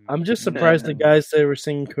 I'm just surprised the guys that were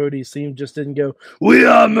singing Cody's theme just didn't go, "We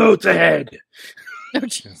are Motorhead." Oh,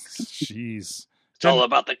 jeez. Jeez. It's all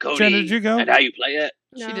about the Cody Jen, did you go? and how you play it.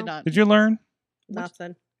 No. She did not. Did you learn?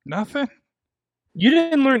 Nothing. Nothing? You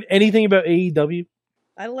didn't learn anything about AEW?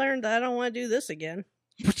 I learned I don't want to do this again.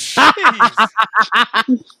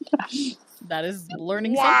 That is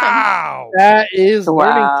learning Wow. That is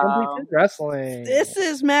learning Wow. something from wrestling. This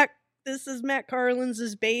is Matt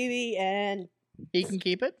Carlin's baby, and he can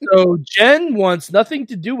keep it. So Jen wants nothing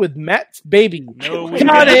to do with Matt's baby. No,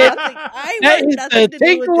 Got it. I That want is nothing the to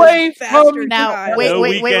do with takeaway this bastard from Now, child. wait, No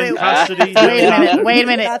wait, wait, weekend wait. custody. Wait a minute. Wait a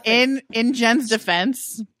minute. Nothing. In Jen's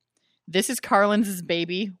defense, This is Carlin's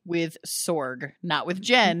baby with Sorg, not with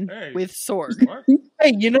Jen, with Sorg.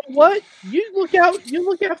 Hey, you know what? You look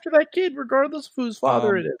after that kid, regardless of whose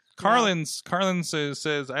father it is. Carlin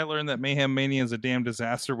says, I learned that Mayhem Mania is a damn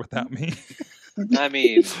disaster without me. I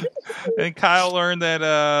mean, and Kyle learned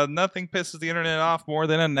that nothing pisses the internet off more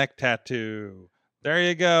than a neck tattoo. There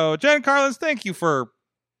you go. Jen Carlins, thank you for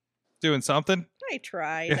doing something. I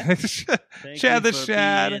tried. Chad the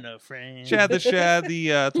Shad,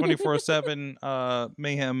 the 24/7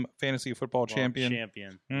 Mayhem Fantasy Football champion.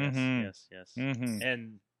 Mm-hmm. Yes. Mm-hmm.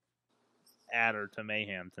 And adder to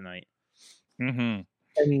Mayhem tonight. Mm-hmm.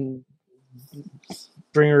 And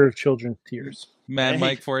bringer of children's tears. Mad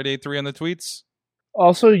Mike 4883 on the tweets.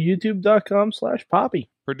 Also, youtube.com/Poppy.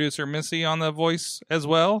 Producer Missy on the voice as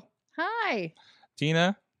well. Hi.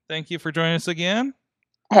 Tina, thank you for joining us again.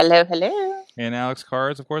 Hello. And Alex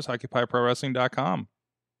Carrs, of course, OccupyProWrestling.com.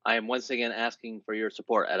 I am once again asking for your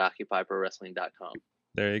support at OccupyProWrestling.com.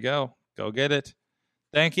 There you go. Go get it.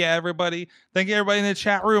 Thank you, everybody. Thank you, everybody in the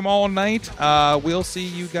chat room all night. We'll see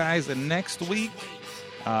you guys next week.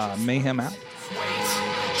 Mayhem out.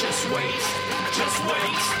 Just wait. Wait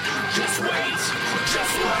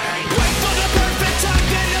for the perfect time,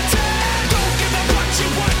 then attack. Don't give up what you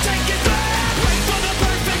want, take it back. Wait for the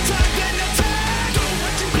perfect time, then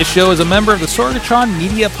attack. This show is a member of the Sorgatron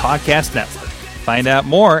Media Podcast Network. Find out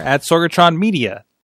more at sorgatronmedia.com.